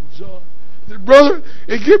all joy. I said, brother,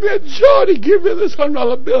 it give me a joy to give me this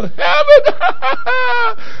 $100 bill. Have it.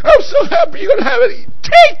 I'm so happy you're going to have it.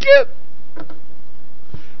 Take it.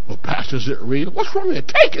 Well, Pastor, is it real? What's wrong with it?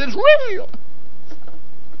 Take it. It's real.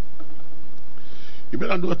 You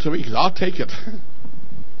better not do it to me because I'll take it.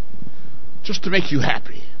 Just to make you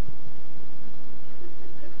happy.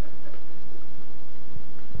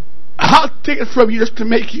 I'll take it from you just to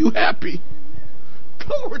make you happy.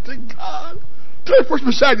 Glory to God. Tell the person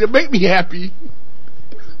beside you, make me happy.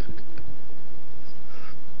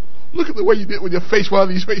 Look at the way you did with your face, one of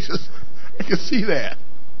these faces. I can see that.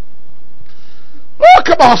 Oh,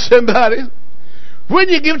 come on, somebody. When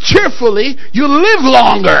you give cheerfully, you live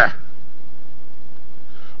longer.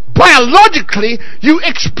 Biologically, you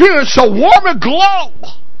experience a warmer glow.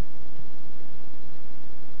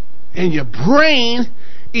 And your brain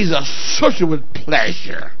is associated with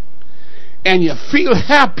pleasure. And you feel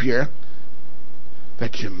happier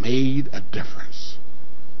that you made a difference.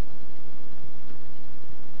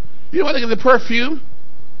 You know what they give the perfume?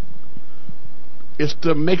 It's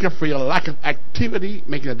to make up for your lack of activity,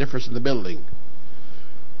 making a difference in the building.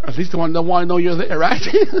 At least the one don't want to know you're there, right?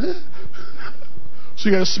 So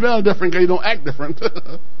you're going to smell different because you don't act different.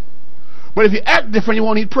 But if you act different, you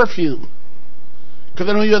won't need perfume. Because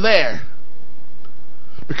they know you're there.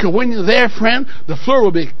 Because when you're there, friend, the floor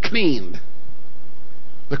will be cleaned.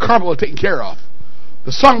 The carpet will be taken care of.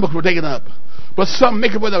 The songbook will be taken up. But some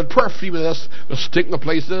make it with a perfume and they'll stink the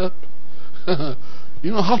place up. You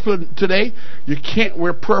know, hospital today, you can't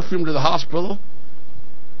wear perfume to the hospital.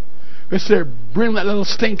 They say, bring that little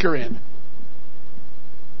stinker in.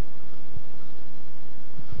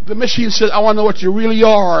 The machine says, I want to know what you really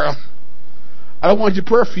are. I don't want your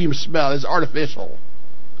perfume smell. It's artificial.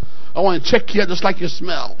 I want to check you out just like you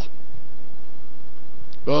smell.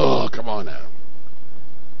 Oh, come on now.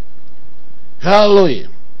 Hallelujah.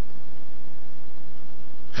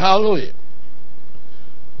 Hallelujah.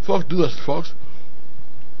 Folks, do this, folks.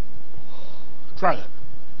 Try it.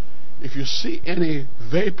 If you see any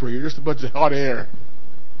vapor, you're just a bunch of hot air.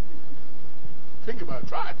 Think about it.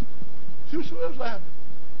 Try it. See what's happening.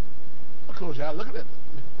 I'll close your eye. Look at it.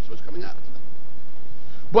 That's what's coming out.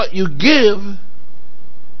 But you give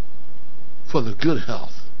for the good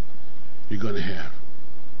health you're going to have.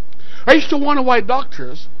 I used to wonder why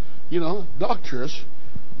doctors,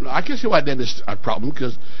 I can see why dentists are a problem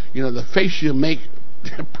because, the face you make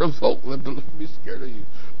provoke them to be scared of you.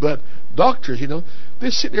 But doctors, they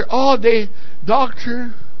sit there all day.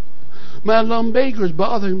 Doctor, my lumbago is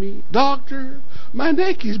bothering me. Doctor, my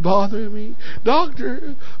neck is bothering me.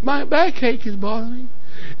 Doctor, my backache is bothering me.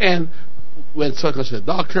 And when someone said,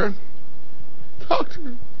 Doctor,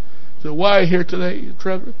 so why are you here today,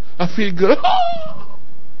 Trevor? I feel good.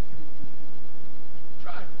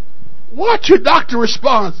 Watch your doctor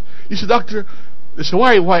response. You said, Doctor, they said,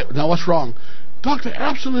 why? Now what's wrong? Doctor,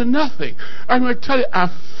 absolutely nothing. I'm going to tell you, I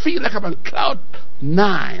feel like I'm on cloud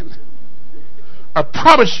 9. I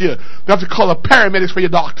promise you, you have to call the paramedics for your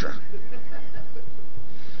doctor.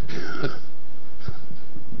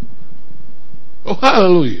 Oh,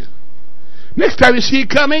 hallelujah. Next time you see it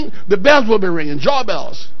coming, the bells will be ringing, jaw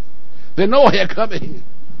bells. They know you're coming.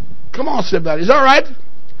 Come on, somebody. Is that all right?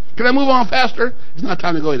 Can I move on faster? It's not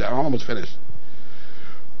time to go either. I'm almost finished.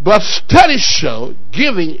 But studies show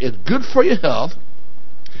giving is good for your health.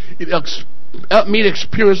 It helps me to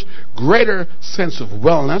experience greater sense of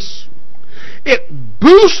wellness. It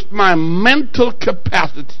boosts my mental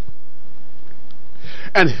capacity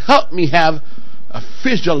and help me have a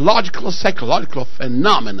physiological, psychological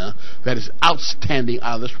phenomena that is outstanding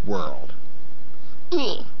out of this world.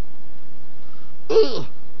 Ugh. Ugh.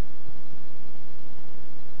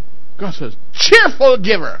 God says, cheerful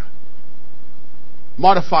giver.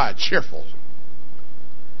 Modified, cheerful.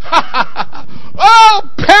 Oh,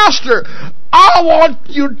 Pastor, I want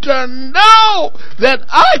you to know that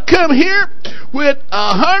I come here with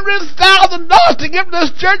 $100,000 to give to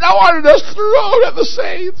this church. I wanted to throw it at the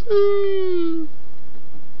saints.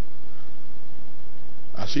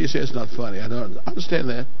 I see you say it's not funny. I don't understand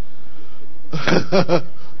that.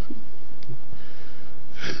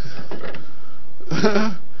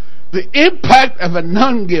 The impact of a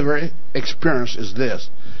non-giver experience is this.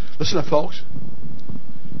 Listen to folks.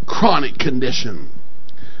 Chronic condition,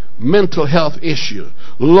 mental health issue,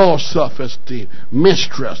 low self-esteem,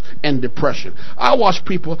 mistrust, and depression. I watch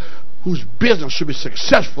people whose business should be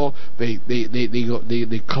successful, they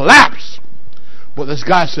collapse. But this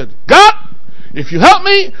guy said, God, if you help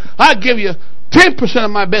me, I'll give you 10%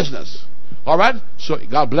 of my business. All right? So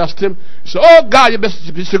God blessed him. He said, oh, God, your business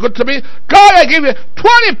is so good to me. God, I give you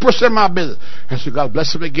 20% of my business. And so God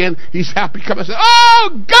blessed him again. He's happy. Come and say,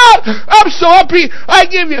 oh, God, I'm so happy. I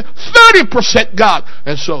give you 30%, God.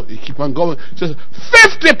 And so you keep on going. He says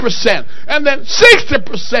 50%, and then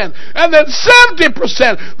 60%, and then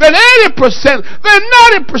 70%, then 80%, then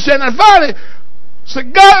 90%, and finally, say,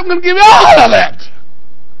 God, I'm going to give you all of that.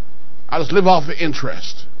 I just live off the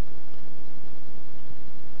interest.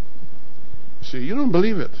 See, you don't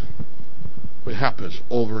believe it, but it happens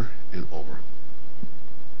over and over.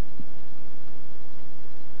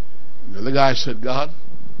 And the other guy said, God,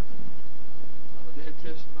 my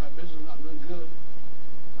business is not doing good.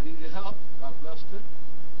 I need your help. God blessed it.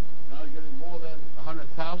 Now you're getting more than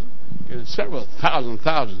 100,000, getting several thousand.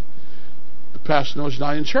 The pastor knows he's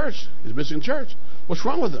not in church. He's missing church. What's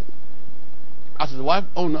wrong with him? I said, the wife?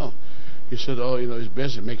 Oh, no. He said, oh, he's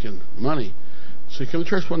busy making money. So he came to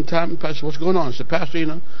church one time, and Pastor said, what's going on? I said, Pastor,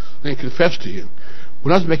 I can confess to you.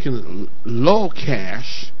 When I was making low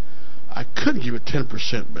cash, I could give it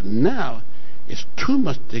 10%, but now it's too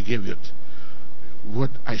much to give it what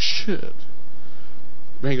I should.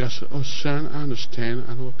 Man, God said, oh, son, I understand.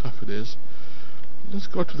 I know how tough it is. Let's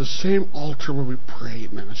go to the same altar where we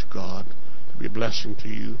prayed and ask God to be a blessing to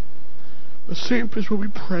you. The same place where we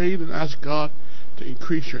prayed and asked God to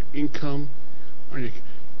increase your income or your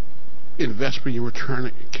investment, your return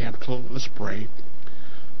on capital. Let's pray.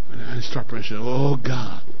 And I start praying and say, oh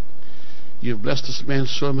God, you've blessed this man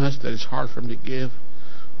so much that it's hard for him to give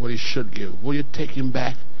what he should give. Will you take him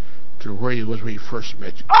back to where he was when he first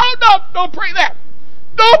met you? Oh no, don't pray that.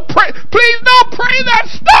 Don't pray. Please don't pray that.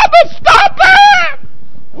 Stop it.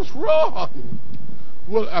 What's wrong?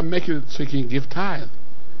 Well, I'm making it so he can give tithe.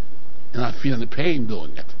 And I'm feeling the pain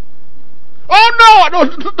doing it. Oh no,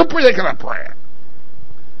 don't pray that kind of prayer.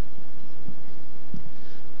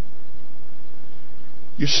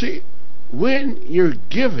 You see, when you're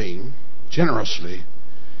giving generously,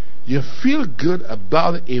 you feel good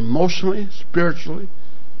about it emotionally, spiritually,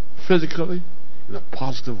 physically, in a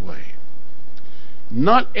positive way.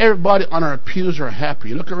 Not everybody on our pews are happy.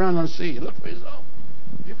 You look around and see. Look for yourself.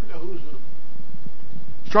 You forget who's who.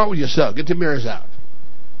 Start with yourself. Get the mirrors out.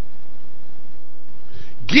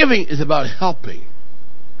 Giving is about helping.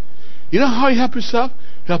 You know how you help yourself?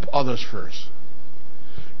 Help others first.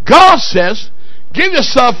 God says, give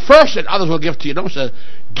yourself first and others will give to you. Don't say,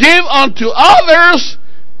 give unto others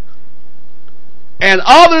and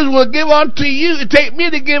others will give unto you. It takes me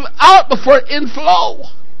to give out before it inflow.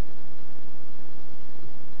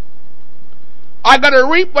 I got to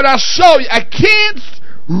reap what I sow. I can't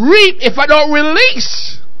reap if I don't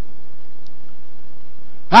release.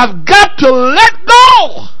 I've got to let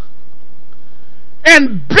go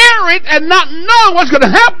and bear it and not know what's going to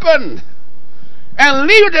happen. And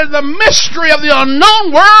leave it in the mystery of the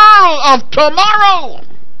unknown world of tomorrow.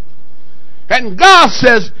 And God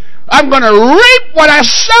says, I'm going to reap what I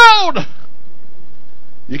sowed.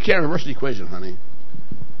 You can't reverse the equation, honey.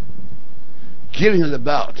 Giving is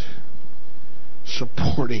about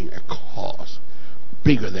supporting a cause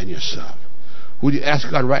bigger than yourself. Would you ask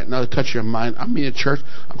God right now to touch your mind? I'm in a church.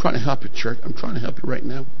 I'm trying to help you, church. I'm trying to help you right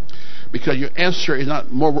now. Because your answer is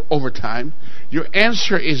not more overtime. Your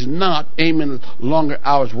answer is not aiming longer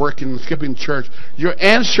hours working, skipping church. Your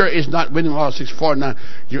answer is not winning all 649.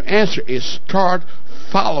 Your answer is start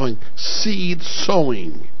following seed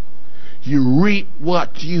sowing. You reap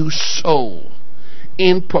what you sow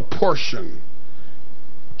in proportion.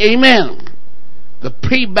 Amen. The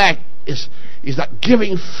payback is that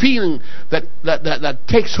giving feeling that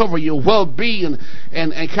takes over your well-being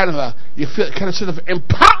and kind of you feel kind of sense of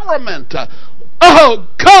empowerment. Oh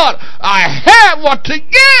God, I have what to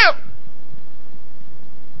give.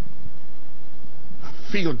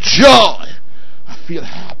 I feel joy. feel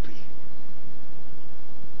happy.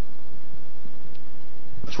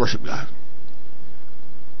 Let's worship God.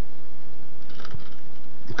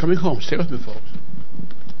 I'm coming home. Stay with me, folks.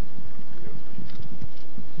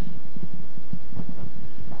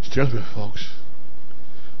 Stay with me, folks.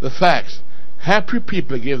 The facts. Happy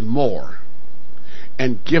people give more,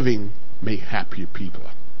 and giving make happier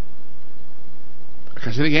people. Can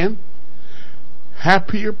I say it again?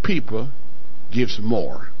 Happier people gives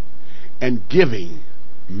more, and giving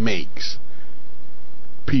makes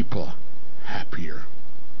people happier.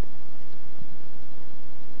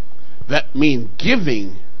 That means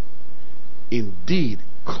giving indeed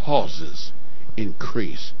causes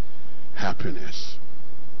increased happiness.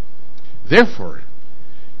 Therefore,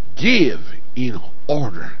 give in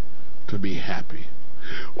order to be happy.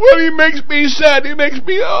 Well, he makes me sad. He makes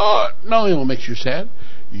me no, he won't make you sad.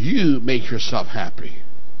 You make yourself happy.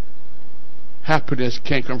 Happiness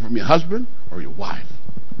can't come from your husband or your wife.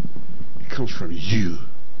 It comes from you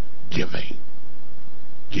giving.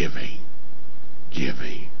 Giving.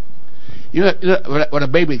 Giving. You know what a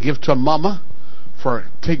baby gives to a mama for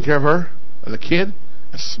taking care of her, of the kid?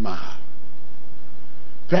 A smile.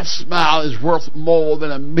 That smile is worth more than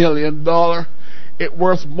 $1 million. It's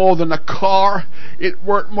worth more than a car. It's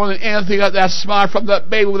worth more than anything. That smile from that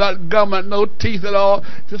baby without gum and no teeth at all.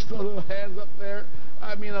 Just the little hands up there.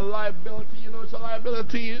 I mean, a liability. You know, it's a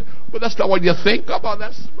liability. But that's not what you think about.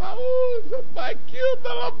 That smile. Oh, it's my cute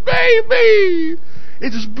little baby.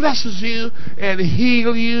 It just blesses you and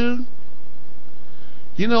heals you.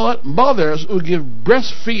 You know what? Mothers who give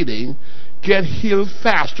breastfeeding get healed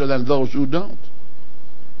faster than those who don't.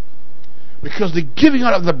 Because the giving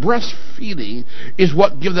out of the breastfeeding is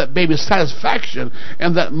what gives that baby satisfaction,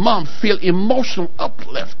 and that mom feel emotional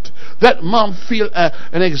uplift. That mom feel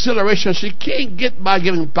an exhilaration she can't get by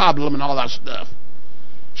giving pablum and all that stuff.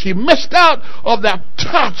 She missed out of that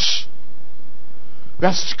touch,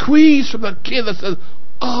 that squeeze from the kid that says,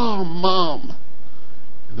 "Oh, mom,"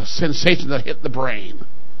 and the sensation that hit the brain.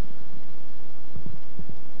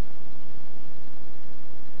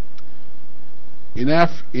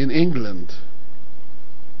 In England,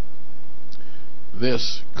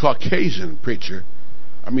 this Caucasian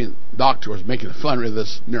doctor was making fun of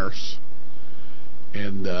this nurse,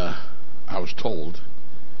 and I was told,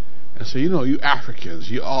 and so, you know, you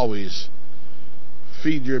Africans, you always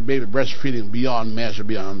feed your baby breastfeeding beyond measure,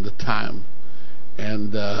 beyond the time,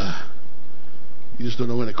 and you just don't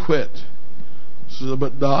know when to quit. So,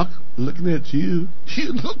 but Doc, looking at you,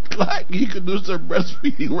 you look like you could do some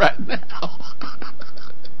breastfeeding right now.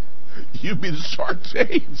 You've been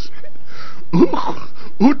shortchanged.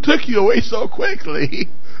 Who took you away so quickly?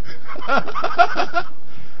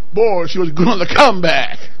 Boy, she was good on the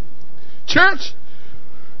comeback. Church,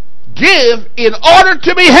 give in order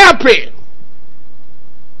to be happy.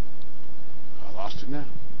 I lost it now.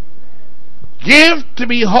 Give to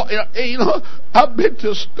be, you know, I've been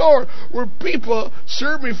to a store where people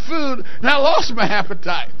serve me food and I lost my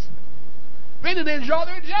appetite. They didn't enjoy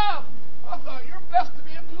their job. I thought, you're blessed to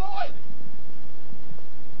be employed.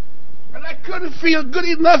 And I couldn't feel good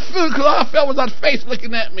eating that food because all I felt was that face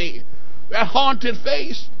looking at me. That haunted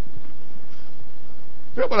face.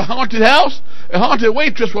 You know what a haunted house? A haunted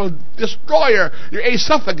waitress will destroy your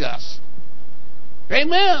esophagus.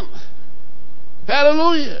 Amen.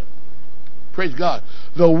 Hallelujah. Praise God.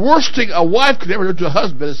 The worst thing a wife could ever do to a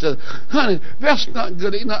husband is say, "Honey, that's not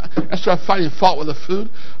good." And start finding fault with the food.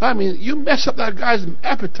 I mean, you mess up that guy's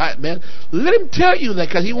appetite, man. Let him tell you that,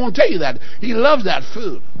 because he won't tell you that. He loves that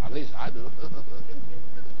food. At least I do.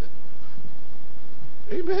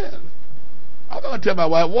 Amen. I'm going to tell my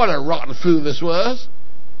wife what a rotten food this was.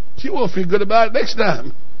 She won't feel good about it next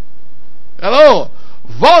time. Hello.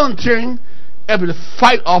 Volunteering able to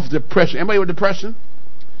fight off depression. Anybody with depression?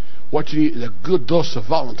 What you need is a good dose of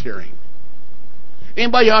volunteering.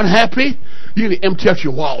 Anybody unhappy? You need to empty out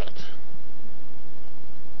your wallet.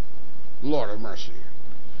 Lord of mercy.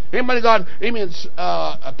 Anybody got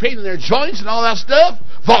a pain in their joints and all that stuff?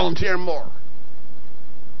 Volunteer more.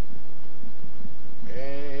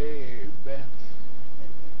 Amen.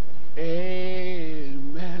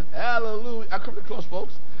 Amen. Hallelujah. I come to close,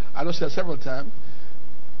 folks. I know I said it several times.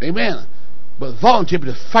 Amen. But volunteer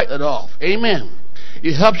to fight it off. Amen.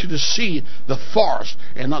 It helps you to see the forest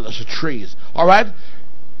and not just the trees. All right?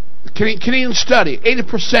 Canadian study,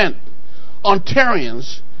 80%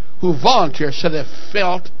 Ontarians who volunteer said they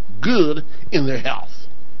felt good in their health.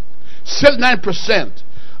 79%,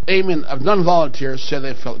 amen, of non-volunteers said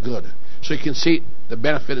they felt good. So you can see the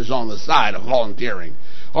benefit is on the side of volunteering.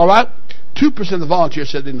 All right? 2% of the volunteers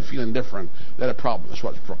said they didn't feel indifferent. They had a problem. That's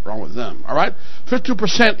what's wrong with them. All right?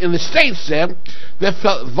 52% in the States said they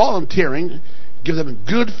felt volunteering gives them a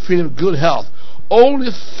good feeling of good health. Only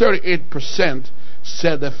 38%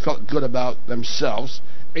 said they felt good about themselves.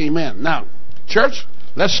 Amen. Now, church,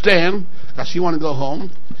 let's stand because you want to go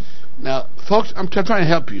home. Now, folks, I'm trying to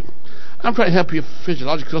help you. I'm trying to help you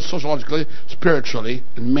physiologically, sociologically, spiritually,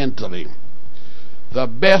 and mentally. The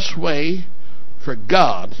best way for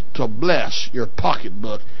God to bless your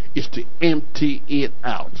pocketbook is to empty it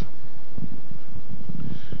out.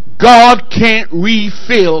 God can't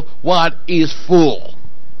refill what is full.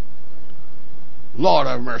 Lord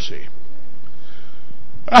have mercy.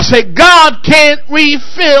 I say God can't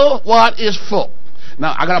refill what is full.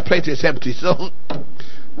 Now, I got to play till it's empty, so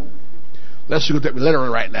let's look at me literally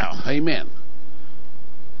right now. Amen.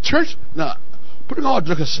 Church, now, putting all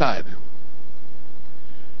joke aside,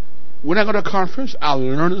 when I go to a conference, I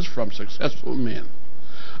learn this from successful men.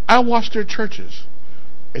 I watch their churches.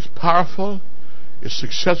 It's powerful, it's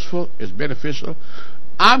successful, it's beneficial.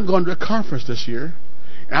 I'm going to a conference this year,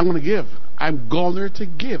 and I'm going to give. I'm going there to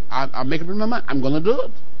give. I'm making up my mind. I'm going to do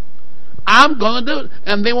it. I'm going to do it,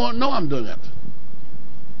 and they won't know I'm doing it.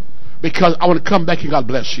 Because I want to come back and God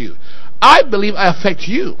bless you. I believe I affect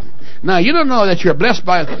you. Now, you don't know that you're blessed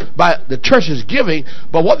by the church's giving,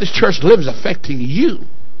 but what this church lives is affecting you.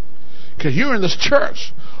 Because you're in this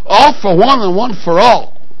church. All for one and one for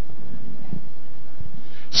all.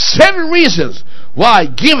 7 reasons why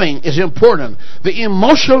giving is important. The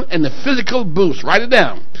emotional and the physical boost. Write it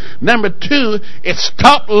down. Number 2, it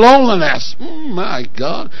stops loneliness. My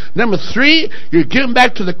God. Number 3, you're giving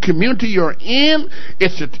back to the community you're in.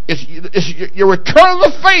 It's your return of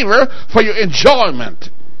the favor for your enjoyment.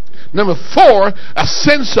 Number 4, a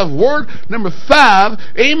sense of worth. Number 5,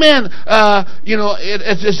 amen.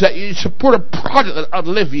 It's that you support a project that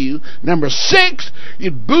outlives you. Number 6,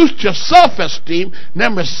 it boosts your self-esteem.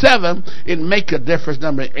 Number 7, it makes a difference.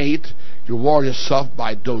 Number 8, you reward yourself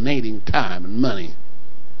by donating time and money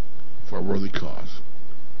for a worthy cause.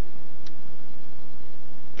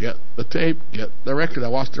 Get the tape, get the record. I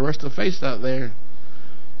watched the rest of the face out there.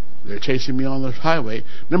 They're chasing me on the highway.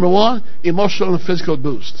 Number 1, emotional and physical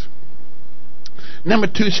boost. Number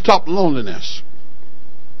 2, stop loneliness.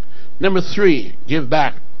 Number 3, give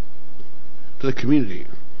back to the community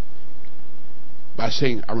by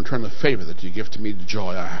saying, I return the favor that you give to me, the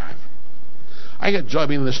joy I have. I get joy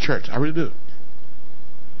being in this church. I really do.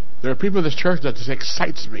 There are people in this church that just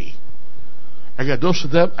excites me. I get a dose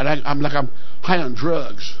of them, and I'm high on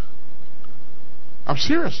drugs. I'm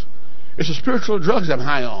serious. It's the spiritual drugs I'm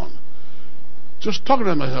high on. Just talking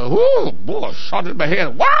to them, I go, oh, boy, shot in my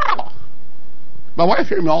head. Wow! My wife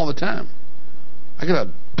hears me all the time. I get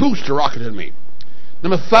a booster rocket in me.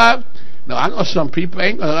 Number 5, now I know some people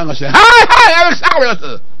ain't going to say, hi, I'm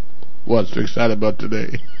excited. What's to excited about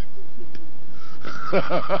today? You're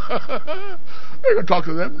going to talk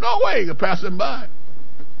to them? No way, you're going to pass them by.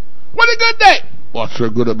 What a good day. What's so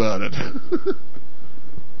good about it?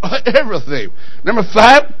 Everything. Number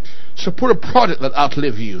 5, support a project that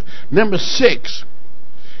outlives you. Number 6,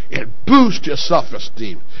 it boosts your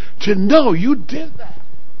self-esteem. To know you did that.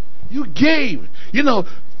 You gave. You know,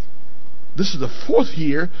 this is the 4th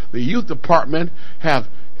year the youth department have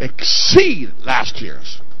exceeded last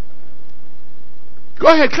year's. Go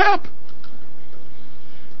ahead, clap.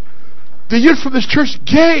 The youth from this church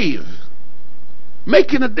gave.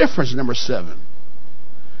 Making a difference, number 7.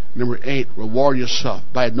 Number 8, reward yourself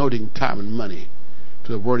by donating time and money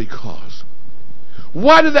to the worthy cause.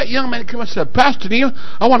 Why did that young man come and say, Pastor Neil,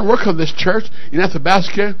 I want to work on this church in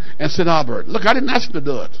Athabasca and St. Albert? Look, I didn't ask him to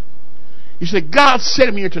do it. He said, God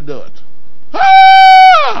sent me here to do it.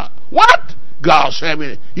 Ah! What? God sent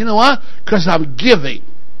me. You know what? Because I'm giving.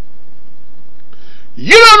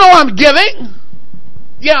 You don't know I'm giving?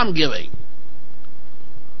 Yeah, I'm giving.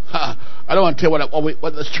 I don't want to tell you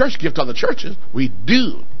what the church gift on the churches. We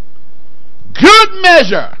do. Good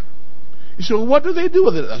measure. You say, well, what do they do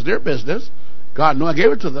with it? That's their business. God knew I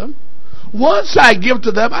gave it to them. Once I give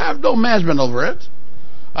to them, I have no management over it.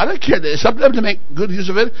 I don't care. It's up to them to make good use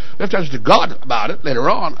of it. They have to ask to God about it later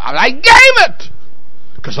on. I gave it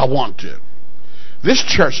because I want to. This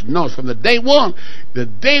church knows from the day one, the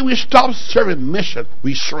day we stop serving mission,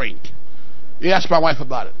 we shrink. You ask my wife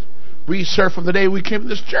about it. We serve from the day we came to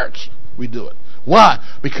this church. We do it. Why?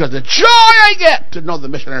 Because the joy I get to know the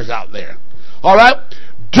missionaries out there. All right?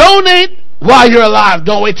 Donate while you're alive.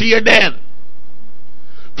 Don't wait till you're dead.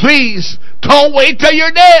 Please, don't wait till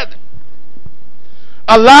you're dead.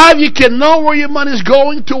 Alive, you can know where your money is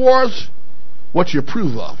going towards what you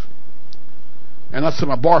approve of. And that's an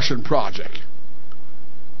abortion project.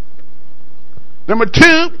 Number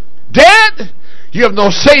 2, dead, you have no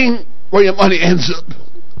saying where your money ends up.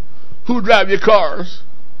 Who drive your cars?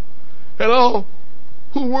 Hello?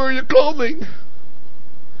 Who wear your clothing?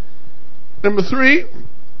 Number 3,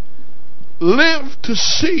 live to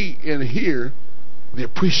see and hear the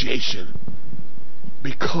appreciation.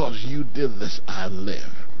 Because you did this, I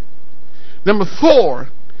live. Number 4,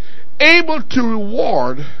 able to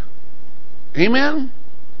reward, amen,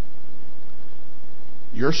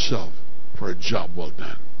 yourself for a job well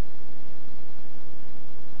done.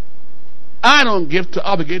 I don't give to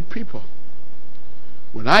obligate people.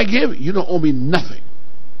 When I give, you don't owe me nothing.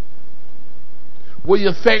 Whether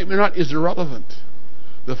you thank me or not is irrelevant.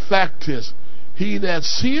 The fact is, he that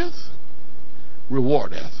seeth,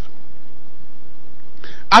 rewardeth.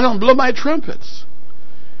 I don't blow my trumpets.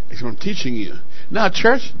 It's what I'm teaching you. Now,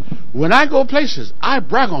 church, when I go places, I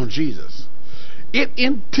brag on Jesus. It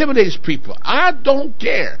intimidates people. I don't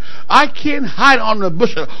care. I can't hide on the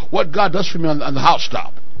bush of what God does for me on the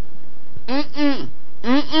housetop.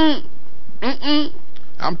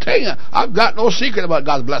 I'm telling you, I've got no secret about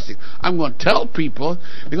God's blessing. I'm going to tell people.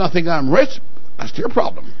 They're going to think I'm rich. That's their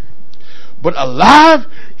problem. But alive,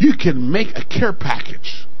 you can make a care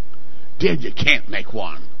package. Dead, you can't make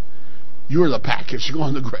one. You're the package. You go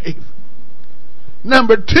in the grave.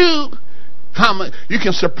 Number 2, you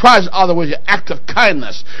can surprise others with your act of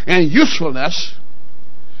kindness and usefulness.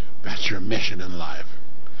 That's your mission in life.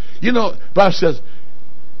 You know, the Bible says,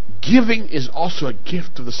 giving is also a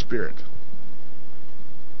gift of the Spirit.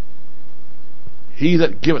 He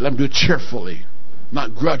that giveth, let him do it cheerfully,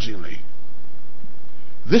 not grudgingly.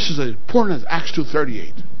 This is as important as Acts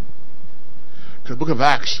 2:38. Because the book of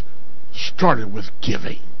Acts started with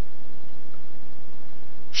giving.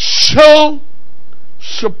 Show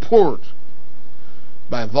support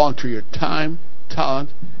by volunteering your time,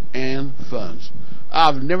 talent, and funds.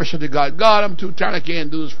 I've never said to God, God, I'm too tired, I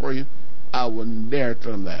can't do this for you. I will never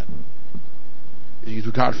tell him that. Is he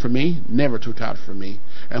too tired for me? Never too tired for me.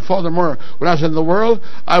 And furthermore, when I was in the world,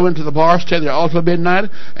 I went to the bar, stayed there all till midnight,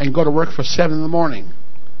 and go to work for 7 in the morning.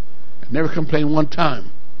 I never complained one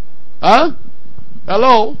time. Huh?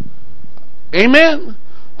 Hello? Amen?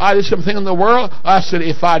 I did something in the world. I said,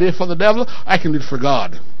 if I did it for the devil, I can do it for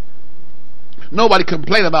God. Nobody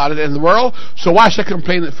complained about it in the world, so why should I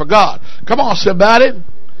complain it for God? Come on, somebody.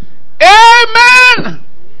 Amen!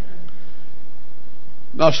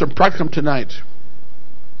 Now, some practicum tonight.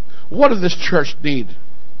 What does this church need?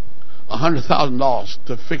 $100,000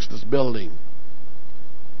 to fix this building.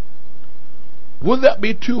 Would that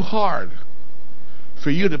be too hard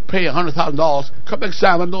for you to pay $100,000? Come back,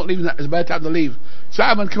 Simon. Don't leave. It's a bad time to leave.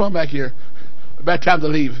 Simon, come on back here. Bad time to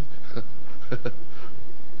leave.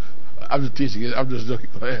 I'm just teasing you. I'm just joking.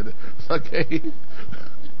 Go ahead. Okay.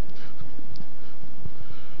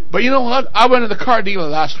 But you know what? I went to the car dealer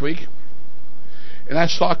last week, and I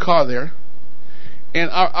saw a car there. And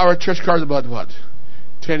our church car is about,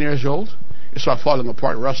 10 years old? It started falling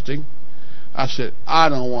apart, rusting. I said, I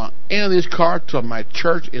don't want any of this car till my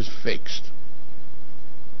church is fixed.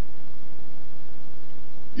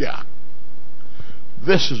 Yeah.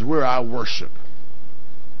 This is where I worship.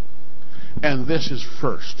 And this is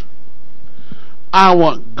first. I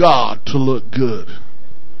want God to look good.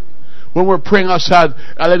 When we're praying outside,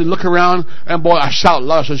 I let him look around, and boy, I shout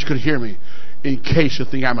loud so she could hear me, in case you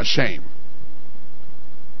think I'm ashamed.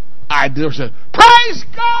 I did say, praise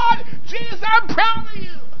God, Jesus, I'm proud of you.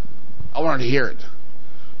 I want her to hear it,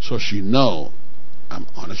 so she know I'm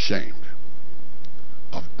unashamed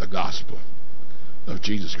of the gospel of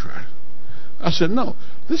Jesus Christ. I said, no,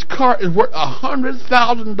 this car is worth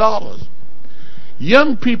 $100,000.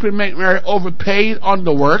 Young people make marry overpaid,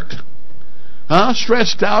 underworked,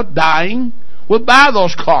 stressed out, dying, will buy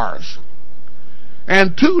those cars.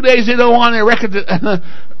 And 2 days they don't want their record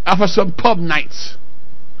for some pub nights.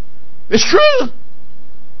 It's true.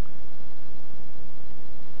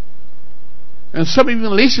 And some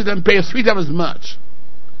even leases them pay 3 times as much.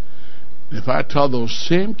 If I tell those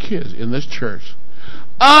same kids in this church,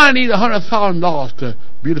 I need $100,000 to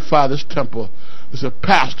beautify this temple, as a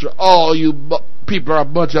pastor, all you people are a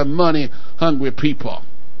bunch of money-hungry people.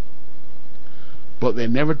 But they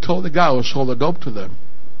never told the guy who sold the dope to them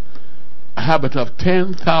a habit of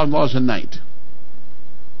 $10,000 a night.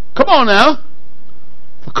 Come on now.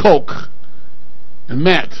 For coke and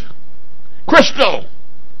meth. Crystal.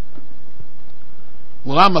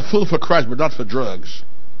 Well, I'm a fool for Christ, but not for drugs.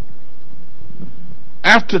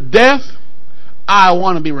 After death, I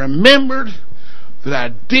want to be remembered that I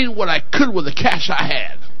did what I could with the cash I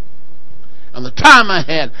had, and the time I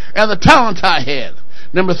had, and the talent I had.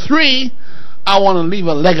 Number 3, I want to leave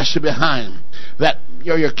a legacy behind that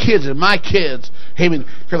your kids and my kids, amen,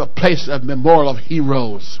 have a place of memorial of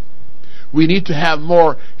heroes. We need to have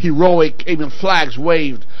more heroic, amen, flags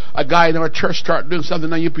waved. A guy in our church started doing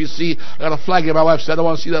something on UPC. I got a flag here. My wife said, I don't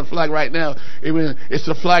want to see that flag right now. Amen. It's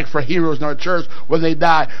the flag for heroes in our church. When they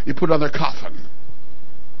die, you put it on their coffin.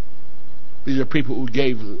 These are people who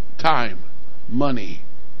gave time, money,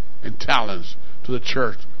 and talents to the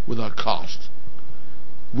church without cost.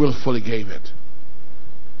 Willfully gave it.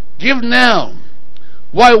 Give now.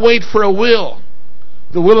 Why wait for a will?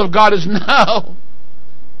 The will of God is now.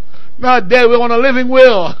 Not dead. We want a living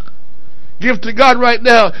will. Give to God right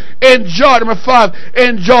now. Enjoy. Number 5.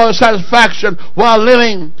 Enjoy the satisfaction while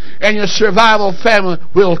living, and your survival family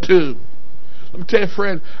will too. Let me tell you,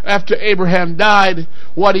 friend, after Abraham died,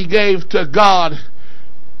 what he gave to God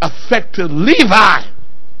affected Levi.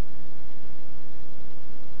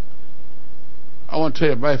 I want to tell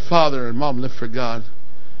you, my father and mom lived for God.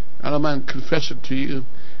 I don't mind confessing to you,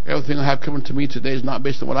 everything I have coming to me today is not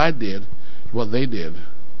based on what I did, it's what they did.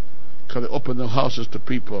 Because they opened their houses to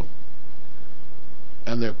people,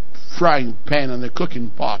 and their frying pan and their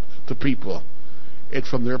cooking pot to people. It's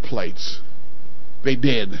from their plates. They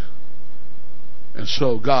did. And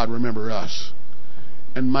so God remember us.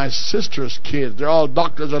 And my sister's kids, they're all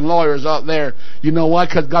doctors and lawyers out there. You know why?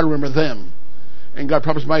 Because God remember them. And God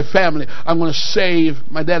promised my family, I'm going to save,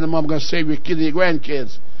 my dad and mom are going to save your kids and your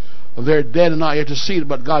grandkids. They're dead and not here to see it,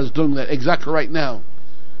 but God is doing that exactly right now.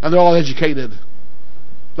 And they're all educated.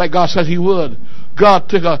 Like God said He would. God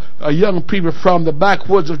took a young people from the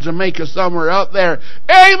backwoods of Jamaica somewhere out there.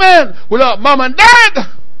 Amen! Without mom and dad!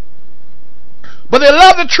 But they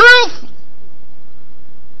loved the truth.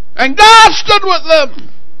 And God stood with them.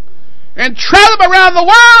 And traveled them around the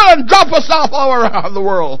world and dropped us off all around the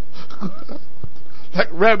world. Like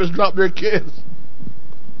rabbits drop their kids.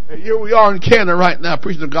 And here we are in Canada right now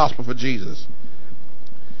preaching the gospel for Jesus.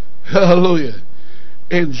 Hallelujah.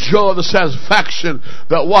 Enjoy the satisfaction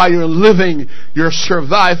that while you're living, your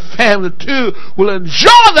survived family too will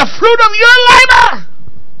enjoy the fruit of your labor.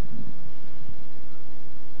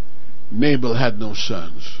 Nabal had no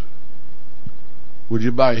sons. Would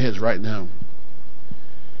you bow your heads right now?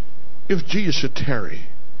 If Jesus should tarry,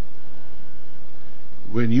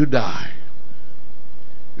 when you die,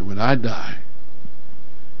 and when I die,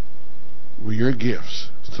 will your gifts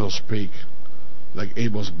still speak like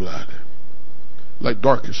Abel's blood? Like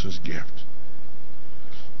Dorcas's gift,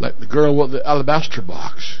 like the girl with the alabaster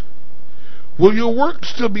box? Will your work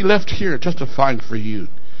still be left here testifying for you?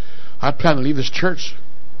 I plan to leave this church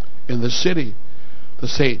in the city to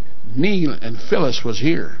say Neil and Phyllis was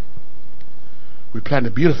here. We plan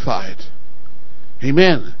to beautify it.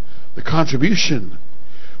 Amen. The contribution,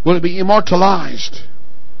 will it be immortalized?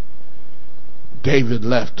 David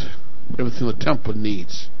left everything the temple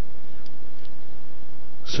needs.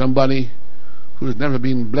 Somebody who has never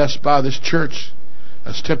been blessed by this church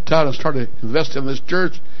has stepped out and started investing in this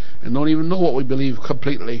church and don't even know what we believe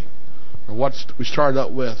completely or what we started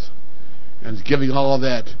out with, and is giving all of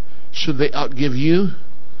that. Should they outgive you?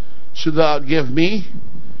 Should they outgive me?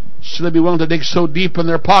 Should they be willing to dig so deep in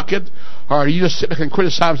their pocket? Or are you just sit back and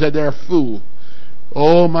criticize that they're a fool?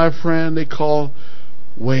 Oh, my friend, they call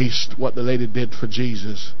waste what the lady did for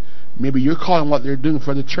Jesus. Maybe you're calling what they're doing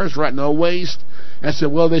for the church right now waste, and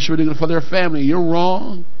said, well, they should be doing it for their family. You're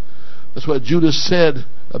wrong. That's what Judas said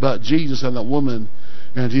about Jesus and that woman.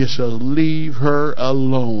 And Jesus says, leave her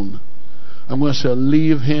alone. I'm going to say,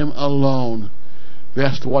 leave him alone. They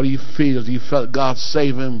asked what he feels. He felt God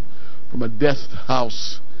save him from a death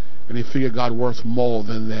house, and he figured God worth more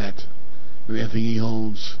than that, than anything he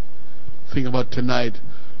owns. Think about tonight.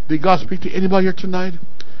 Did God speak to anybody here tonight?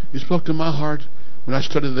 He spoke to my heart when I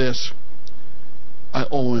studied this. I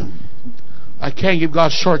owe him. I can't give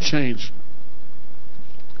God short change.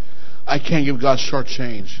 I can't give God short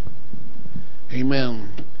change.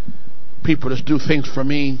 Amen. People just do things for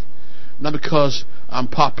me, not because I'm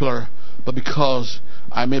popular, but because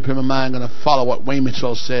I made up in my mind I'm going to follow what Wayne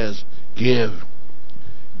Mitchell says. Give.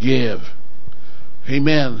 Give.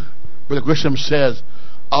 Amen. Brother Grisham says,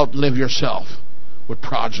 outlive yourself with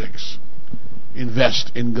projects.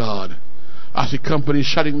 Invest in God. I see companies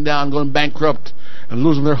shutting down, going bankrupt, and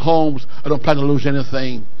losing their homes. I don't plan to lose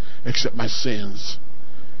anything except my sins.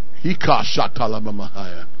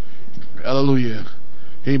 Hallelujah.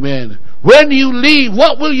 Amen. When you leave,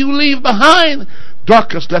 what will you leave behind?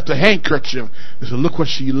 Dorcas left a handkerchief. He said, look what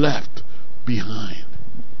she left behind.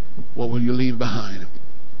 What will you leave behind?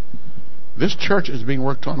 This church is being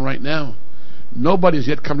worked on right now. Nobody's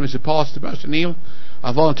yet come to me and said, Paul, Sebastian Neal,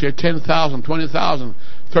 I volunteered $10,000, $20,000,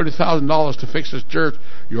 $30,000 to fix this church.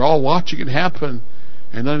 You're all watching it happen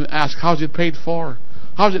and then ask, how's it paid for?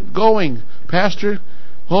 How's it going, Pastor?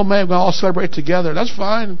 Oh man, we'll all celebrate together. That's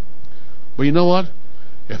fine. But you know what?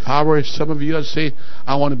 If I were some of you, I'd say,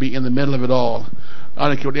 I want to be in the middle of it all. I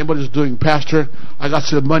don't care what anybody's doing. Pastor, I got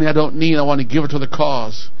some money I don't need. I want to give it to the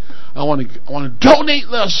cause. I want to donate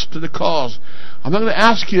this to the cause. I'm not going to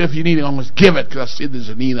ask you if you need it. I'm going to give it because I see there's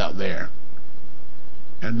a need out there.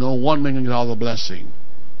 And no one man can get all the blessing.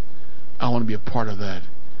 I want to be a part of that.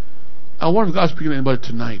 I wonder if God's speaking to anybody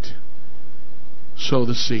tonight. Sow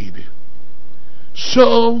the seed.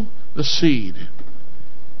 Sow the seed.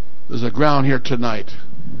 There's a ground here tonight.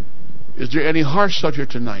 Is there any hearts out here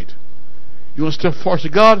tonight? You want to step forward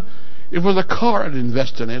and say, God, if it was a car, I'd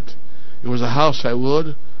invest in it. If it was a house, I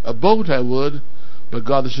would. A boat, I would. But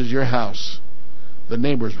God, this is your house. The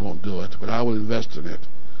neighbors won't do it, but I will invest in it.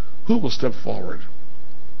 Who will step forward?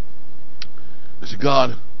 I say,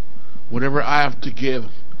 God, whatever I have to give,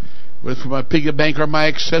 whether it's for my piggy bank or my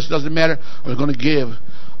excess, doesn't matter. I'm going to give.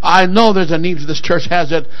 I know there's a need. This church has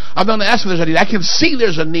it. I'm not going to ask if there's a need. I can see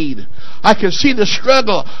there's a need. I can see the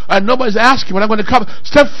struggle. And nobody's asking, but I'm going to come,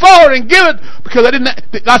 step forward and give it. Because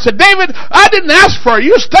God said, David, I didn't ask for it.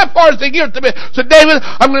 You step forward and say, give it to me. So David,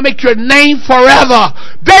 I'm going to make your name forever.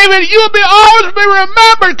 David, you'll always be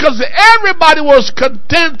remembered because everybody was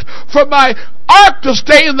content for my ark to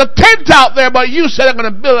stay in the tent out there. But you said, I'm going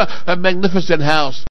to build a magnificent house.